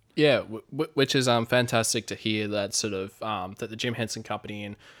Labyrinth. Yeah, which is fantastic to hear that sort of that the Jim Henson Company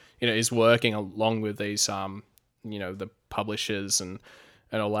and, you know, is working along with these you know, the publishers and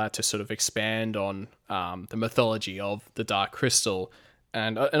all that to sort of expand on the mythology of the Dark Crystal.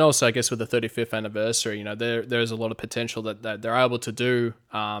 And also, I guess with the 35th anniversary, you know, there's a lot of potential that they're able to do,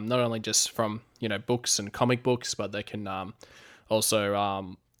 not only just from, you know, books and comic books, but they can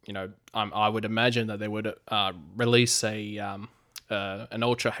also, you know, I would imagine that they would release an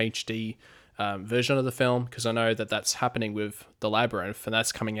Ultra HD version of the film, because I know that that's happening with The Labyrinth, and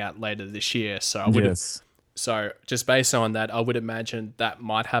that's coming out later this year. So so just based on that, I would imagine that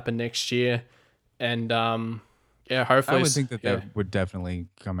might happen next year. And yeah, hopefully I would think that would definitely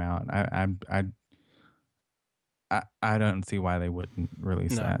come out. I don't see why they wouldn't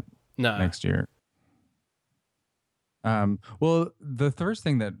release that next year. Well, the first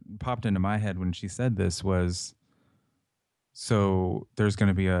thing that popped into my head when she said this was, so there's going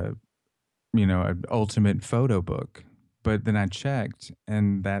to be an ultimate photo book, but then I checked,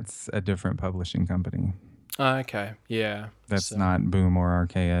 and that's a different publishing company. Oh, okay, yeah. That's not Boom or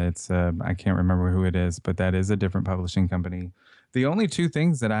Archaea. It's I can't remember who it is, but that is a different publishing company. The only two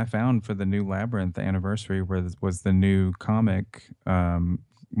things that I found for the new Labyrinth anniversary was the new comic.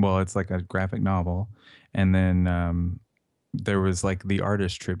 Well, it's like a graphic novel, and then there was like the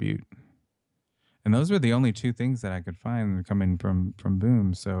artist tribute, and those were the only two things that I could find coming from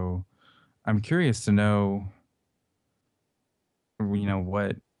Boom. So I'm curious to know, you know,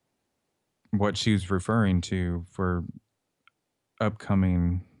 what she was referring to for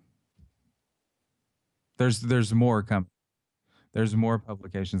upcoming. There's more coming. There's more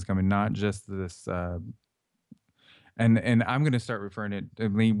publications coming, not just this. And I'm going to start referring it. I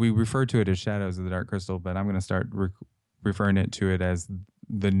mean, we refer to it as Shadows of the Dark Crystal, but I'm going to start referring to it as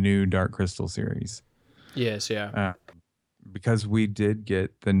the new Dark Crystal series. Yes, yeah. Because we did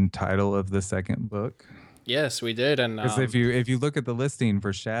get the title of the second book. Yes, we did, and because if you look at the listing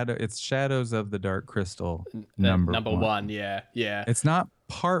for it's Shadows of the Dark Crystal number one. Yeah. It's not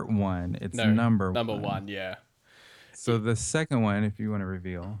part one. It's number one. Yeah. So the second one, if you want to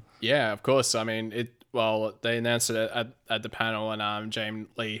reveal. Yeah, of course. I mean, they announced it at the panel, and James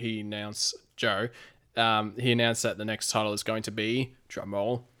Lee, he announced that the next title is going to be,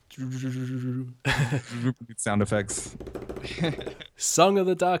 drumroll, sound effects, Song of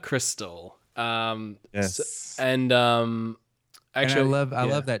the Dark Crystal. Yes. And Actually, and I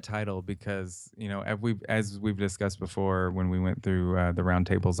love that title because, you know, as we've discussed before when we went through the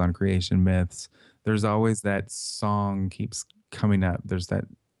roundtables on creation myths, there's always that song keeps coming up. There's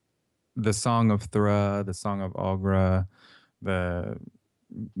the song of Thra, the song of Aughra, the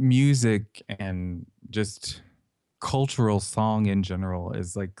music and just cultural song in general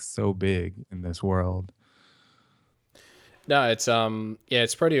is like so big in this world. No,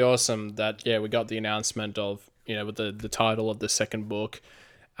 it's pretty awesome that we got the announcement of, you know, with the title of the second book.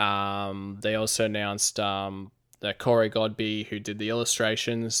 They also announced that Corey Godby, who did the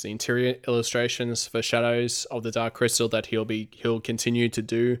illustrations, the interior illustrations for Shadows of the Dark Crystal, that he'll continue to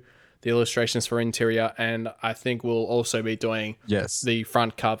do the illustrations for interior, and I think we'll also be doing the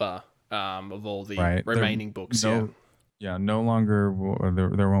front cover of all the remaining books. No longer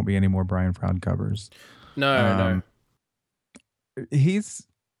there won't be any more Brian Froud covers. No. He's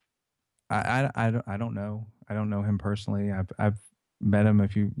I don't know. I don't know him personally. I've met him a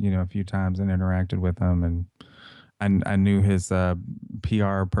few times and interacted with him, and I knew his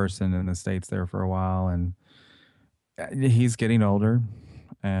PR person in the States there for a while, and he's getting older,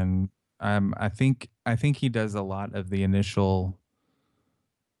 and I think he does a lot of the initial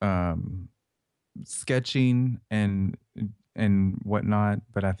sketching and whatnot,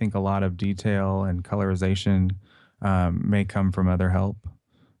 but I think a lot of detail and colorization may come from other help,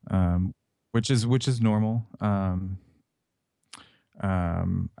 which is normal.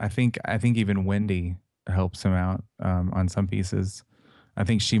 I think even Wendy helps him out on some pieces. I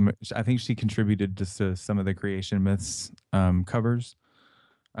think she contributed to some of the creation myths covers,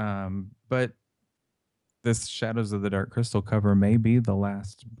 but this Shadows of the Dark Crystal cover may be the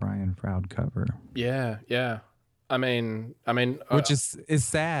last Brian Froud cover. Yeah. I mean, which is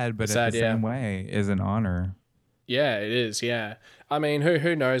sad, but at the same way is an honor. Yeah, it is. Yeah, I mean,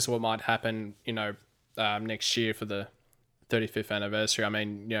 who knows what might happen? You know, next year for the 35th anniversary. I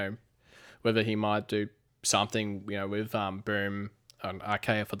mean, you know, whether he might do something, you know, with Boom on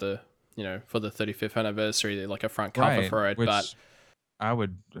Archaea for the 35th anniversary, like a front cover for it. But I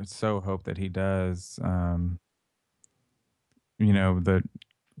would so hope that he does. You know,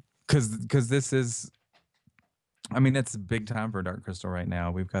 because this is. I mean, it's a big time for Dark Crystal right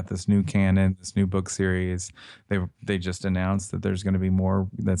now. We've got this new canon, this new book series. They just announced that there's going to be more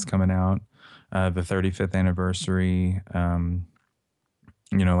that's coming out. The 35th anniversary. You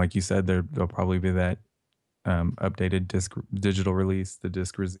know, like you said, there'll probably be that updated digital release, the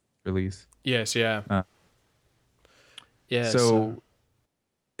disc release. Yes, yeah. So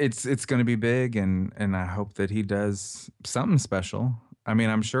it's going to be big, and I hope that he does something special. I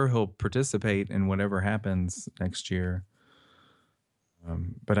mean, I'm sure he'll participate in whatever happens next year.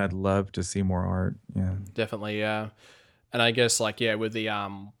 But I'd love to see more art. Yeah, definitely. Yeah, and I guess with the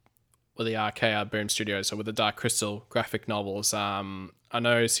Archaea Boom Studios, so with the Dark Crystal graphic novels, I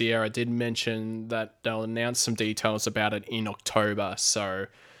know Sierra did mention that they'll announce some details about it in October. So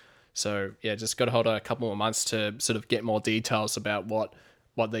yeah, just got to hold a couple more months to sort of get more details about what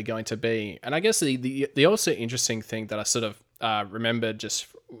they're going to be. And I guess the also interesting thing that I sort of remembered just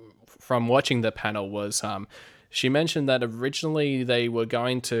from watching the panel was she mentioned that originally they were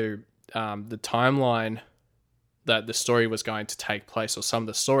going to the timeline that the story was going to take place, or some of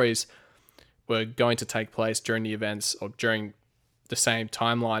the stories were going to take place during the events or during the same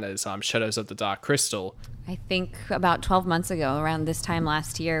timeline as Shadows of the Dark Crystal. I think about 12 months ago, around this time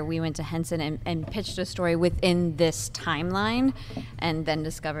last year, we went to Henson and pitched a story within this timeline, and then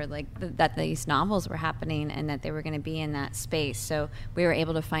discovered that these novels were happening and that they were going to be in that space. So we were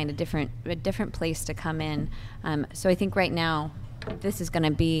able to find a different place to come in. So I think right now this is going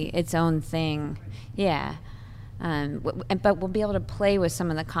to be its own thing. Yeah. But we'll be able to play with some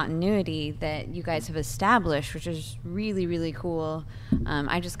of the continuity that you guys have established, which is really, really cool.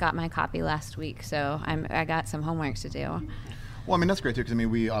 I just got my copy last week, so I got some homework to do. Well, I mean, that's great too, because I mean,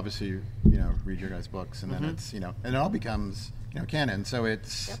 we obviously, read your guys' books, and then it's, and it all becomes, canon. So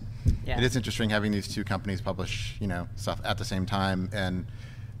it's, it is interesting having these two companies publish, stuff at the same time, and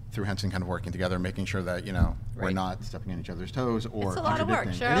through Henson kind of working together, making sure that, we're not stepping on each other's toes or it's a lot of work.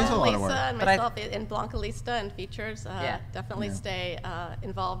 Cheryl, it is a lot Lisa, of work. and myself in Blanca Lista and features definitely stay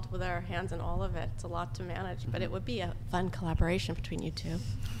involved with our hands in all of it. It's a lot to manage, but it would be a fun collaboration between you two.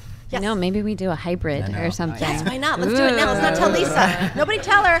 Yes. No, maybe we do a hybrid or something. Yes, why not? Let's do it now. Let's not tell Lisa. Nobody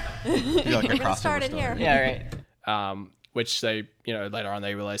tell her. We're going to start it here. Yeah, right. Which they, later on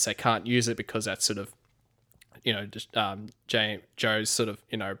they realize they can't use it because that's sort of, just Joe's sort of,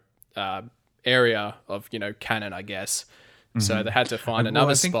 area of, canon, I guess. Mm-hmm. So they had to find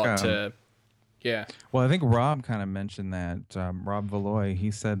another spot to, Well, I think Rob kind of mentioned that, Rob Valois,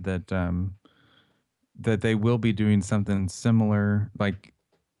 he said that that they will be doing something similar. Like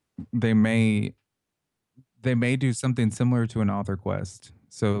they may do something similar to an author quest.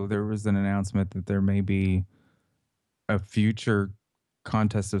 So there was an announcement that there may be a future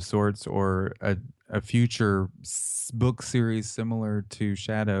contest of sorts, or a future book series similar to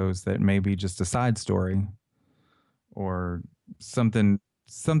Shadows that may be just a side story, or something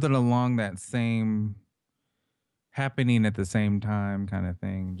along that same happening at the same time kind of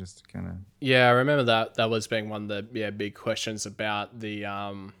thing. Just kind of. Yeah, I remember that was being one of the big questions about the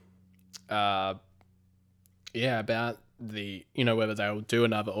about the whether they'll do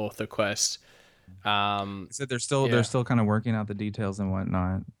another author quest. So they're still kind of working out the details and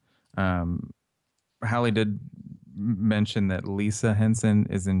whatnot. Hallie did mention that Lisa Henson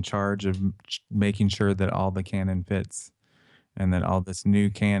is in charge of making sure that all the canon fits, and that all this new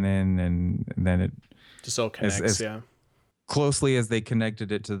canon and then it just all connects, as closely as they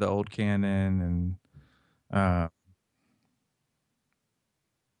connected it to the old canon, and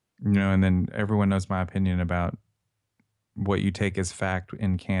and then everyone knows my opinion about what you take as fact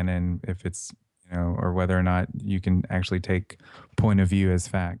in canon, if it's or whether or not you can actually take point of view as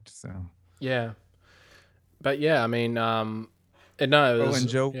fact. So but I mean, and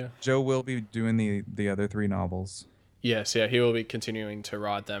Joe will be doing the other 3 novels. Yes, he will be continuing to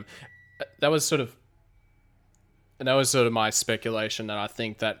write them. That was sort of my speculation, that I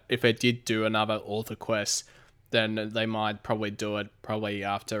think that if they did do another author quest, then they might probably do it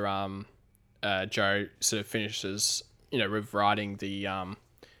after Joe sort of finishes with writing the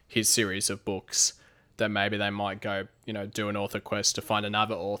his series of books. Then maybe they might go do an author quest to find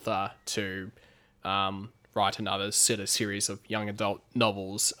another author to write another sort of series of young adult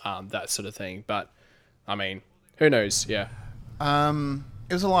novels, that sort of thing. But I mean, who knows? Yeah.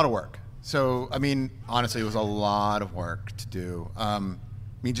 It was a lot of work. So, I mean, honestly, it was a lot of work to do. I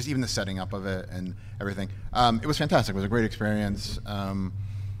mean, just even the setting up of it and everything. It was fantastic. It was a great experience. I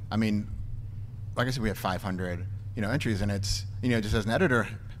mean, like I said, we had 500, entries, and it's, just as an editor,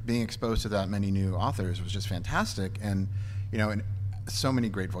 being exposed to that many new authors was just fantastic. And, and so many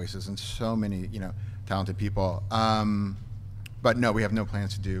great voices and so many, talented people. But no, we have no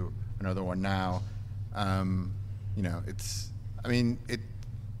plans to do another one now.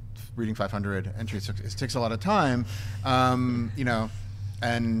 Reading 500 entries it takes a lot of time, and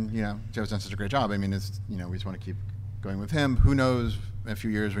Joe's done such a great job. I mean, it's we just want to keep going with him. Who knows? In a few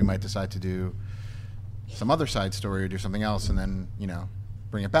years, we might decide to do some other side story or do something else, and then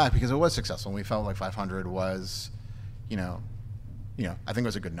bring it back, because it was successful. And we felt like 500 was, I think it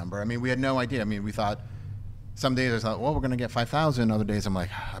was a good number. I mean, we had no idea. I mean, we thought. Some days I thought, well, we're going to get 5,000. Other days I'm like,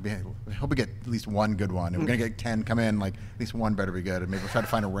 I hope we get at least one good one. And we're going to get 10 come in, like at least one better be good. And maybe we'll try to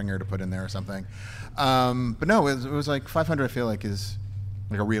find a ringer to put in there or something. But no, it was like 500, I feel like, is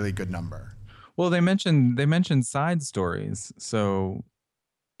like a really good number. Well, they mentioned side stories. So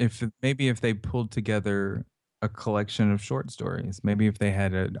if they pulled together a collection of short stories, maybe if they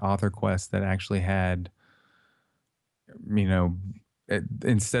had an author quest that actually had,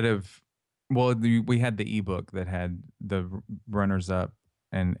 instead of, well, we had the ebook that had the runners up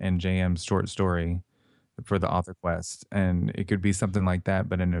and JM's short story for the author quest, and it could be something like that,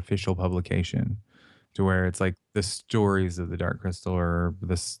 but an official publication, to where it's like the stories of the Dark Crystal, or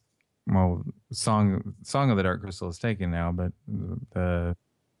this, Song of the Dark Crystal is taken now, but the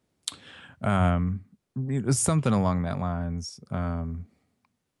something along that lines,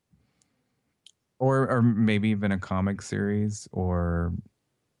 or maybe even a comic series, or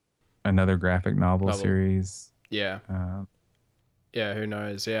another graphic novel series. Yeah. Who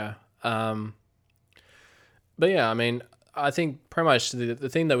knows? Yeah. But yeah, I mean, I think pretty much the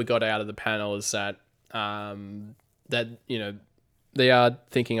thing that we got out of the panel is that they are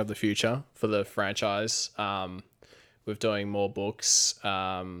thinking of the future for the franchise, with doing more books,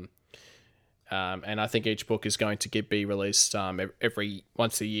 and I think each book is going to be released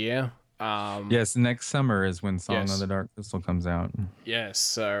once a year. Yes, next summer is when Song of the Dark Crystal comes out. Yes,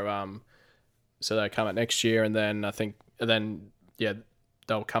 so they'll come out next year, and then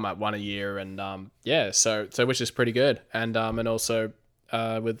they'll come out one a year, and so which is pretty good, and also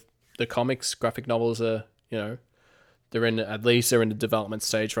with the comics, graphic novels are they're in the development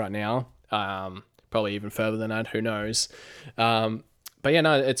stage right now, probably even further than that, who knows, but yeah,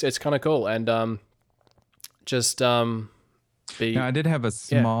 no, it's kind of cool, and now, I did have a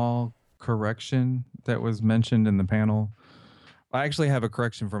small correction that was mentioned in the panel. I actually have a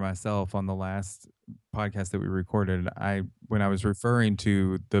correction for myself on the last podcast that we recorded. When I was referring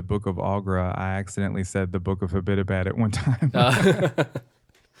to the Book of Aughra, I accidentally said the Book of Abitibad at one time.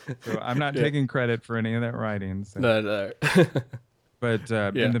 So I'm not taking credit for any of that writing. So. No. But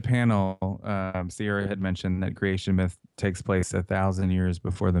in the panel, Sierra had mentioned that creation myth takes place 1,000 years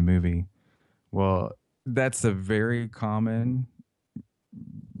before the movie. Well, that's a very common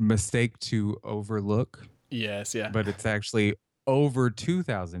mistake to overlook. Yes, yeah. But it's actually over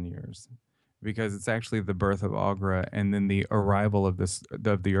 2,000 years, because it's actually the birth of Aughra and then the arrival of the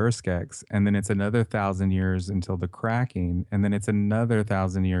Urskeks, and then it's another 1,000 years until the cracking, and then it's another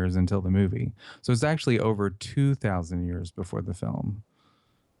 1,000 years until the movie. So it's actually over 2,000 years before the film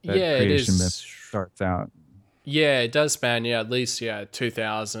that creation myth starts out. Yeah, it does span, at least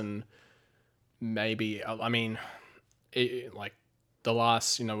 2,000, maybe. I mean, like the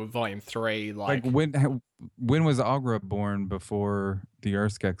last, with Volume 3, like when was Aughra born before the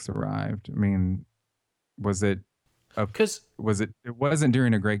Urskeks arrived? I mean, was it? It wasn't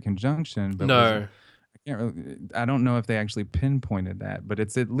during a Great Conjunction, but no. I don't know if they actually pinpointed that, but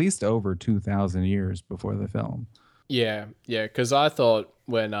it's at least over 2,000 years before the film. Yeah, because I thought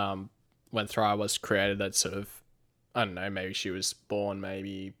when Thra was created, that sort of, I don't know, maybe she was born,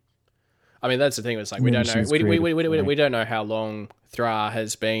 maybe. I mean, that's the thing. It's like we don't know. We don't know how long Thra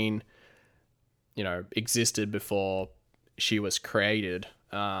has been, existed before she was created.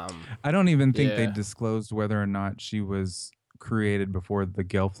 I don't even think they disclosed whether or not she was created before the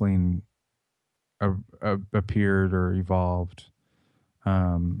Gelfling appeared or evolved.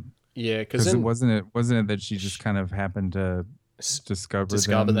 Because it wasn't it that she just kind of happened to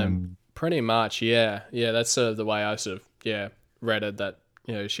discover them. Pretty much, yeah. That's sort of the way I sort of read it. That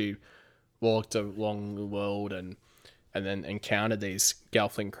she walked along the world and then encountered these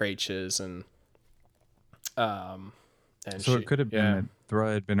Gelfling creatures and so it could have been that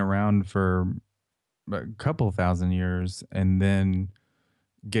Thra had been around for a couple thousand years and then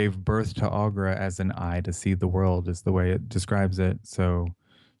gave birth to Aughra as an eye to see the world, is the way it describes it. So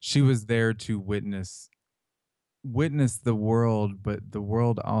she was there to witness the world, but the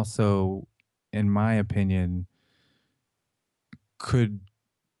world also, in my opinion, could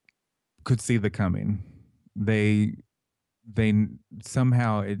see the coming. They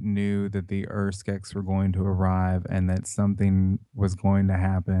somehow it knew that the Urskeks were going to arrive and that something was going to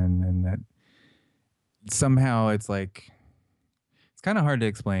happen, and that somehow it's kind of hard to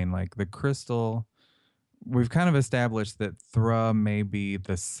explain. Like the crystal, we've kind of established that Thra may be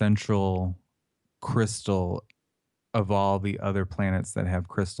the central crystal of all the other planets that have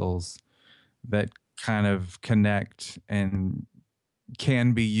crystals that kind of connect and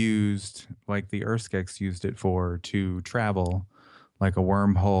can be used, like the Urskeks used it for, to travel, like a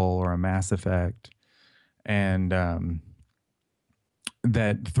wormhole or a Mass Effect. And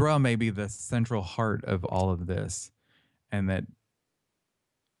that Thra may be the central heart of all of this, and that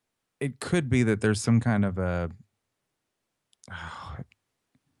it could be that there's some kind of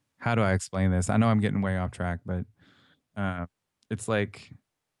how do I explain this? I know I'm getting way off track, but it's like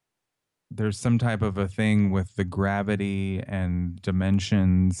there's some type of a thing with the gravity and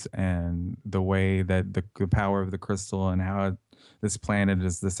dimensions and the way that the power of the crystal and how this planet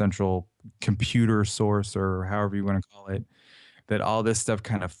is the central computer source, or however you want to call it, that all this stuff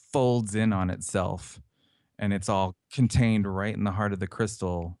kind of folds in on itself and it's all contained right in the heart of the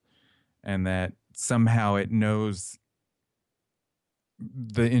crystal, and that somehow it knows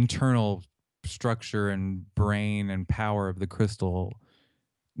the internal structure and brain and power of the crystal,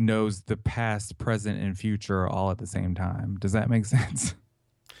 knows the past, present, and future all at the same time. Does that make sense?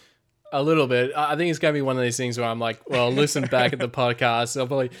 A little bit. I think it's going to be one of these things where I'm like, well, listen back at the podcast. I'll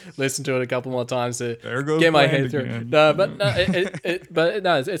probably listen to it a couple more times to get my head through.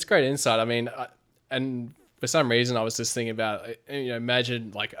 It's great insight. I mean, and for some reason, I was just thinking about,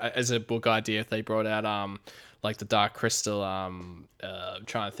 imagine like as a book idea if they brought out like the Dark Crystal.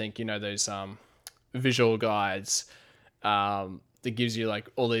 Trying to think, those visual guides that gives you like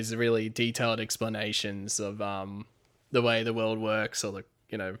all these really detailed explanations of the way the world works, or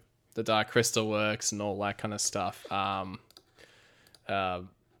the Dark Crystal works and all that kind of stuff. That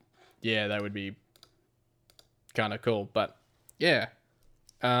would be kind of cool. But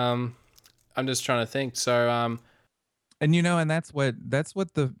I'm just trying to think. So and that's what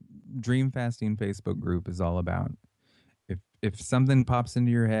the Dream Fasting Facebook group is all about. If something pops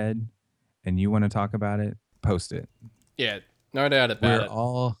into your head and you want to talk about it, post it. Yeah, no doubt about it. We're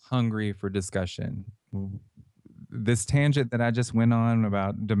all hungry for discussion. This tangent that I just went on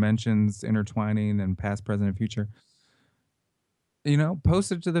about dimensions intertwining and past, present, and future,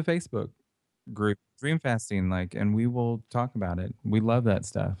 post it to the Facebook group, Dream Fasting, and we will talk about it. We love that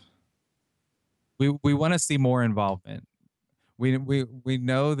stuff. We want to see more involvement. We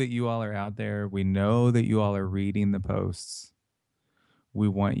know that you all are out there. We know that you all are reading the posts. We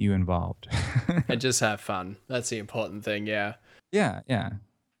want you involved. And just have fun. That's the important thing, yeah. Yeah, yeah.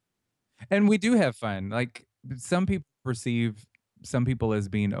 And we do have fun. Like some people perceive some people as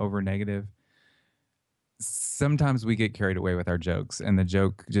being over negative. Sometimes we get carried away with our jokes and the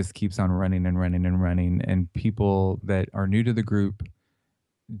joke just keeps on running and running and running. And people that are new to the group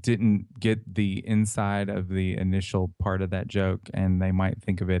didn't get the inside of the initial part of that joke and they might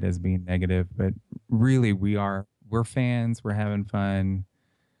think of it as being negative. But really we're fans, we're having fun.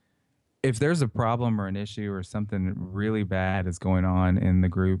 If there's a problem or an issue or something really bad is going on in the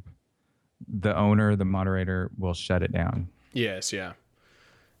group, the owner, the moderator will shut it down. Yes, yeah.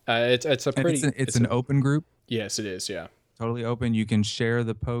 It's a pretty. It's an open group. Yes, it is. Yeah, totally open. You can share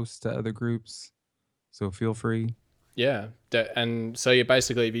the post to other groups, so feel free. Yeah, and so you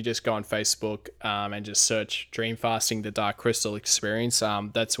basically, if you just go on Facebook and just search "Dream Fasting: The Dark Crystal Experience,"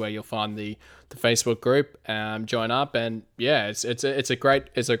 that's where you'll find the Facebook group. Join up, and yeah, it's a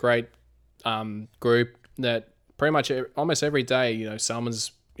great group that pretty much almost every day,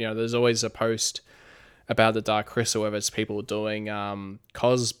 someone's there's always a post about the Dark Crystal, whether it's people doing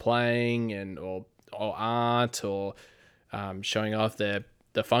cosplaying and or art or showing off the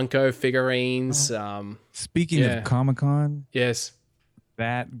Funko figurines. Speaking of Comic-Con, yes,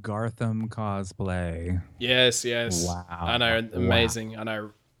 that Gartham cosplay. Yes. Wow, I know, amazing. Wow. I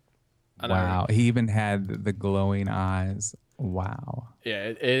know. Wow, he even had the glowing eyes. Wow. Yeah,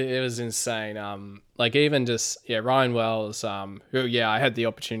 it was insane. Like even just Ryan Wells, who I had the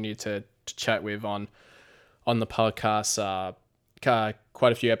opportunity to chat with on the podcast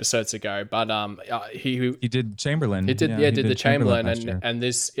quite a few episodes ago, but he did Chamberlain. He did the Chamberlain and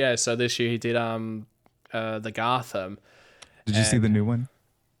this so this year he did the Gartham. Did you see the new one?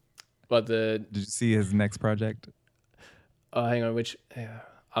 Did you see his next project? Oh, hang on,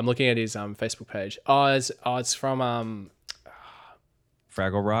 I'm looking at his Facebook page. It's from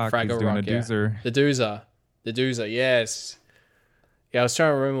Fraggle Rock. He's doing a doozer. The doozer, yes. Yeah, I was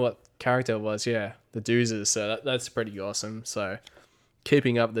trying to remember what character it was. Yeah, the doozers. So that's pretty awesome. So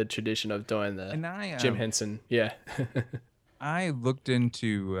keeping up the tradition of doing the Jim Henson. Yeah. I looked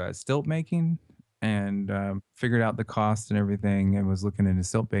into stilt making and figured out the cost and everything and was looking into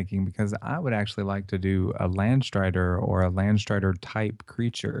stilt making because I would actually like to do a Landstrider or a Landstrider type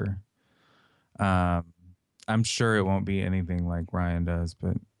creature. I'm sure it won't be anything like Ryan does,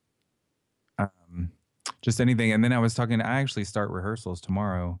 but just anything. And then I actually start rehearsals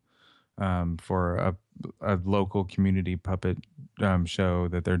tomorrow for a local community puppet show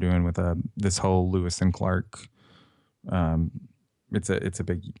that they're doing with this whole Lewis and Clark. It's a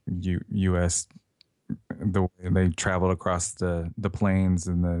big U.S. The way they traveled across the plains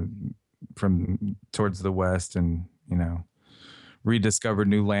and from towards the west and rediscovered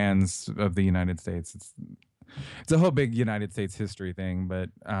new lands of the United States. It's a whole big United States history thing, but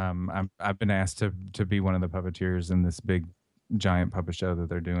I've been asked to be one of the puppeteers in this big giant puppet show that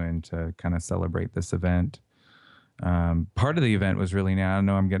they're doing to kind of celebrate this event. Part of the event was really now I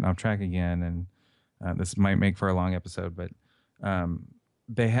know I'm getting off track again, and this might make for a long episode, but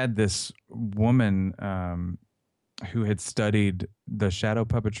they had this woman who had studied the shadow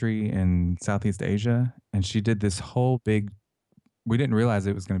puppetry in Southeast Asia, and she did this whole big. We didn't realize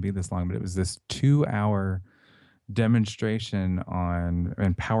it was going to be this long, but it was this 2-hour demonstration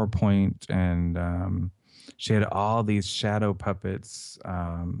in PowerPoint, and she had all these shadow puppets,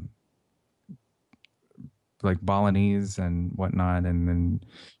 like Balinese and whatnot, and then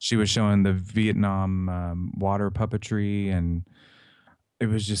she was showing the Vietnam water puppetry, and it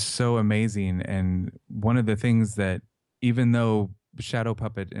was just so amazing. And one of the things that, even though shadow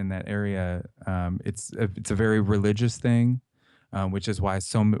puppet in that area, it's a very religious thing. Which is why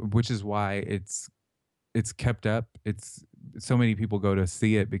it's kept up. It's so many people go to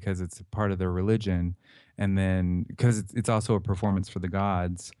see it because it's a part of their religion, and then because it's also a performance for the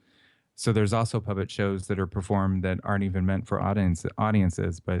gods. So there's also puppet shows that are performed that aren't even meant for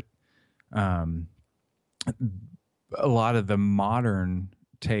audiences. But a lot of the modern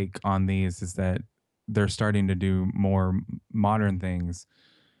take on these is that they're starting to do more modern things,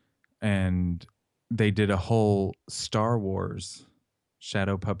 and they did a whole Star Wars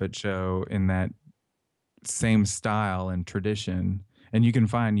shadow puppet show in that same style and tradition. And you can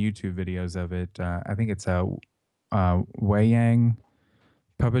find YouTube videos of it. I think it's Wei Yang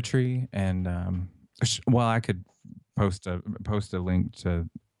puppetry. And I could post a link to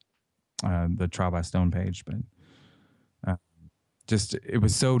the Trial by Stone page, but just it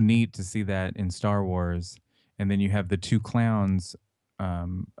was so neat to see that in Star Wars. And then you have the two clowns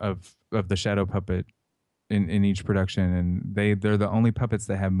of the shadow puppet in each production, and they're the only puppets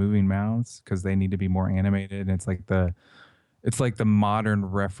that have moving mouths because they need to be more animated. And it's like the modern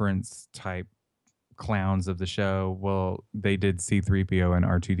reference type clowns of the show. Well, they did C-3PO and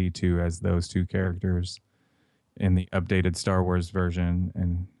R2-D2 as those two characters in the updated Star Wars version,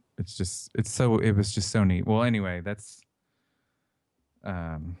 and it was just so neat. Well, anyway, that's what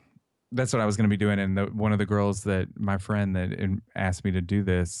I was going to be doing. And one of the girls that my friend that asked me to do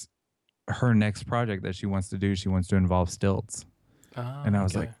this, her next project that she wants to involve stilts. Oh, and I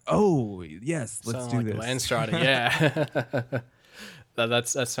was like, oh yes, let's do this. Landstrider, yeah.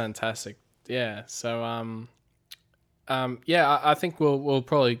 That's fantastic. Yeah. So I think we'll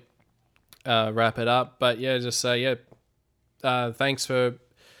probably wrap it up. But yeah, just say thanks for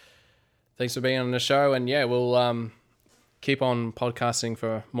being on the show, and yeah, we'll keep on podcasting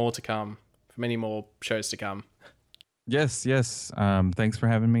for more to come, for many more shows to come. Yes. Thanks for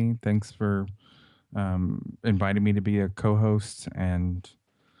having me. Thanks for inviting me to be a co-host. And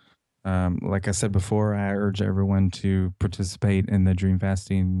like I said before, I urge everyone to participate in the Dream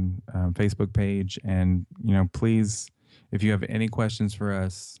Fasting Facebook page. And, please, if you have any questions for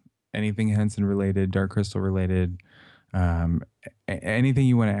us, anything Henson related, Dark Crystal related, anything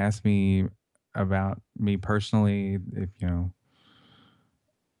you want to ask me about me personally,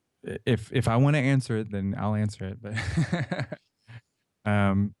 if I want to answer it, then I'll answer it. But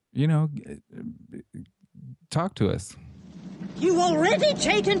talk to us. You've already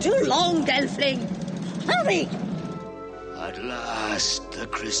taken too long, Gelfling. Hurry! At last the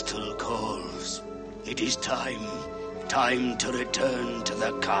crystal calls. It is time to return to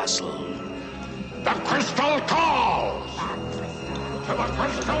the castle. The crystal calls! To the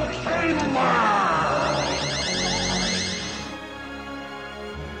crystal chamber!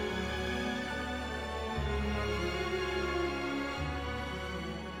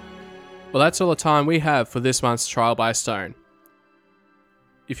 Well, that's all the time we have for this month's Trial by Stone.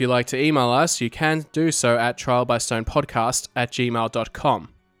 If you'd like to email us, you can do so at trialbystonepodcast@gmail.com.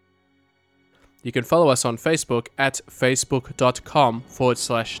 You can follow us on Facebook at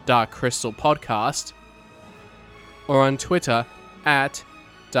facebook.com/Dark Crystal Podcast, or on Twitter at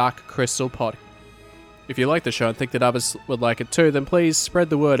Dark Crystal Pod. If you like the show and think that others would like it too, then please spread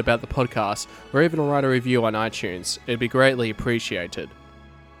the word about the podcast, or even write a review on iTunes. It'd be greatly appreciated.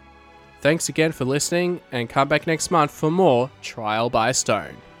 Thanks again for listening, and come back next month for more Trial by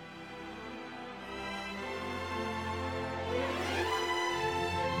Stone.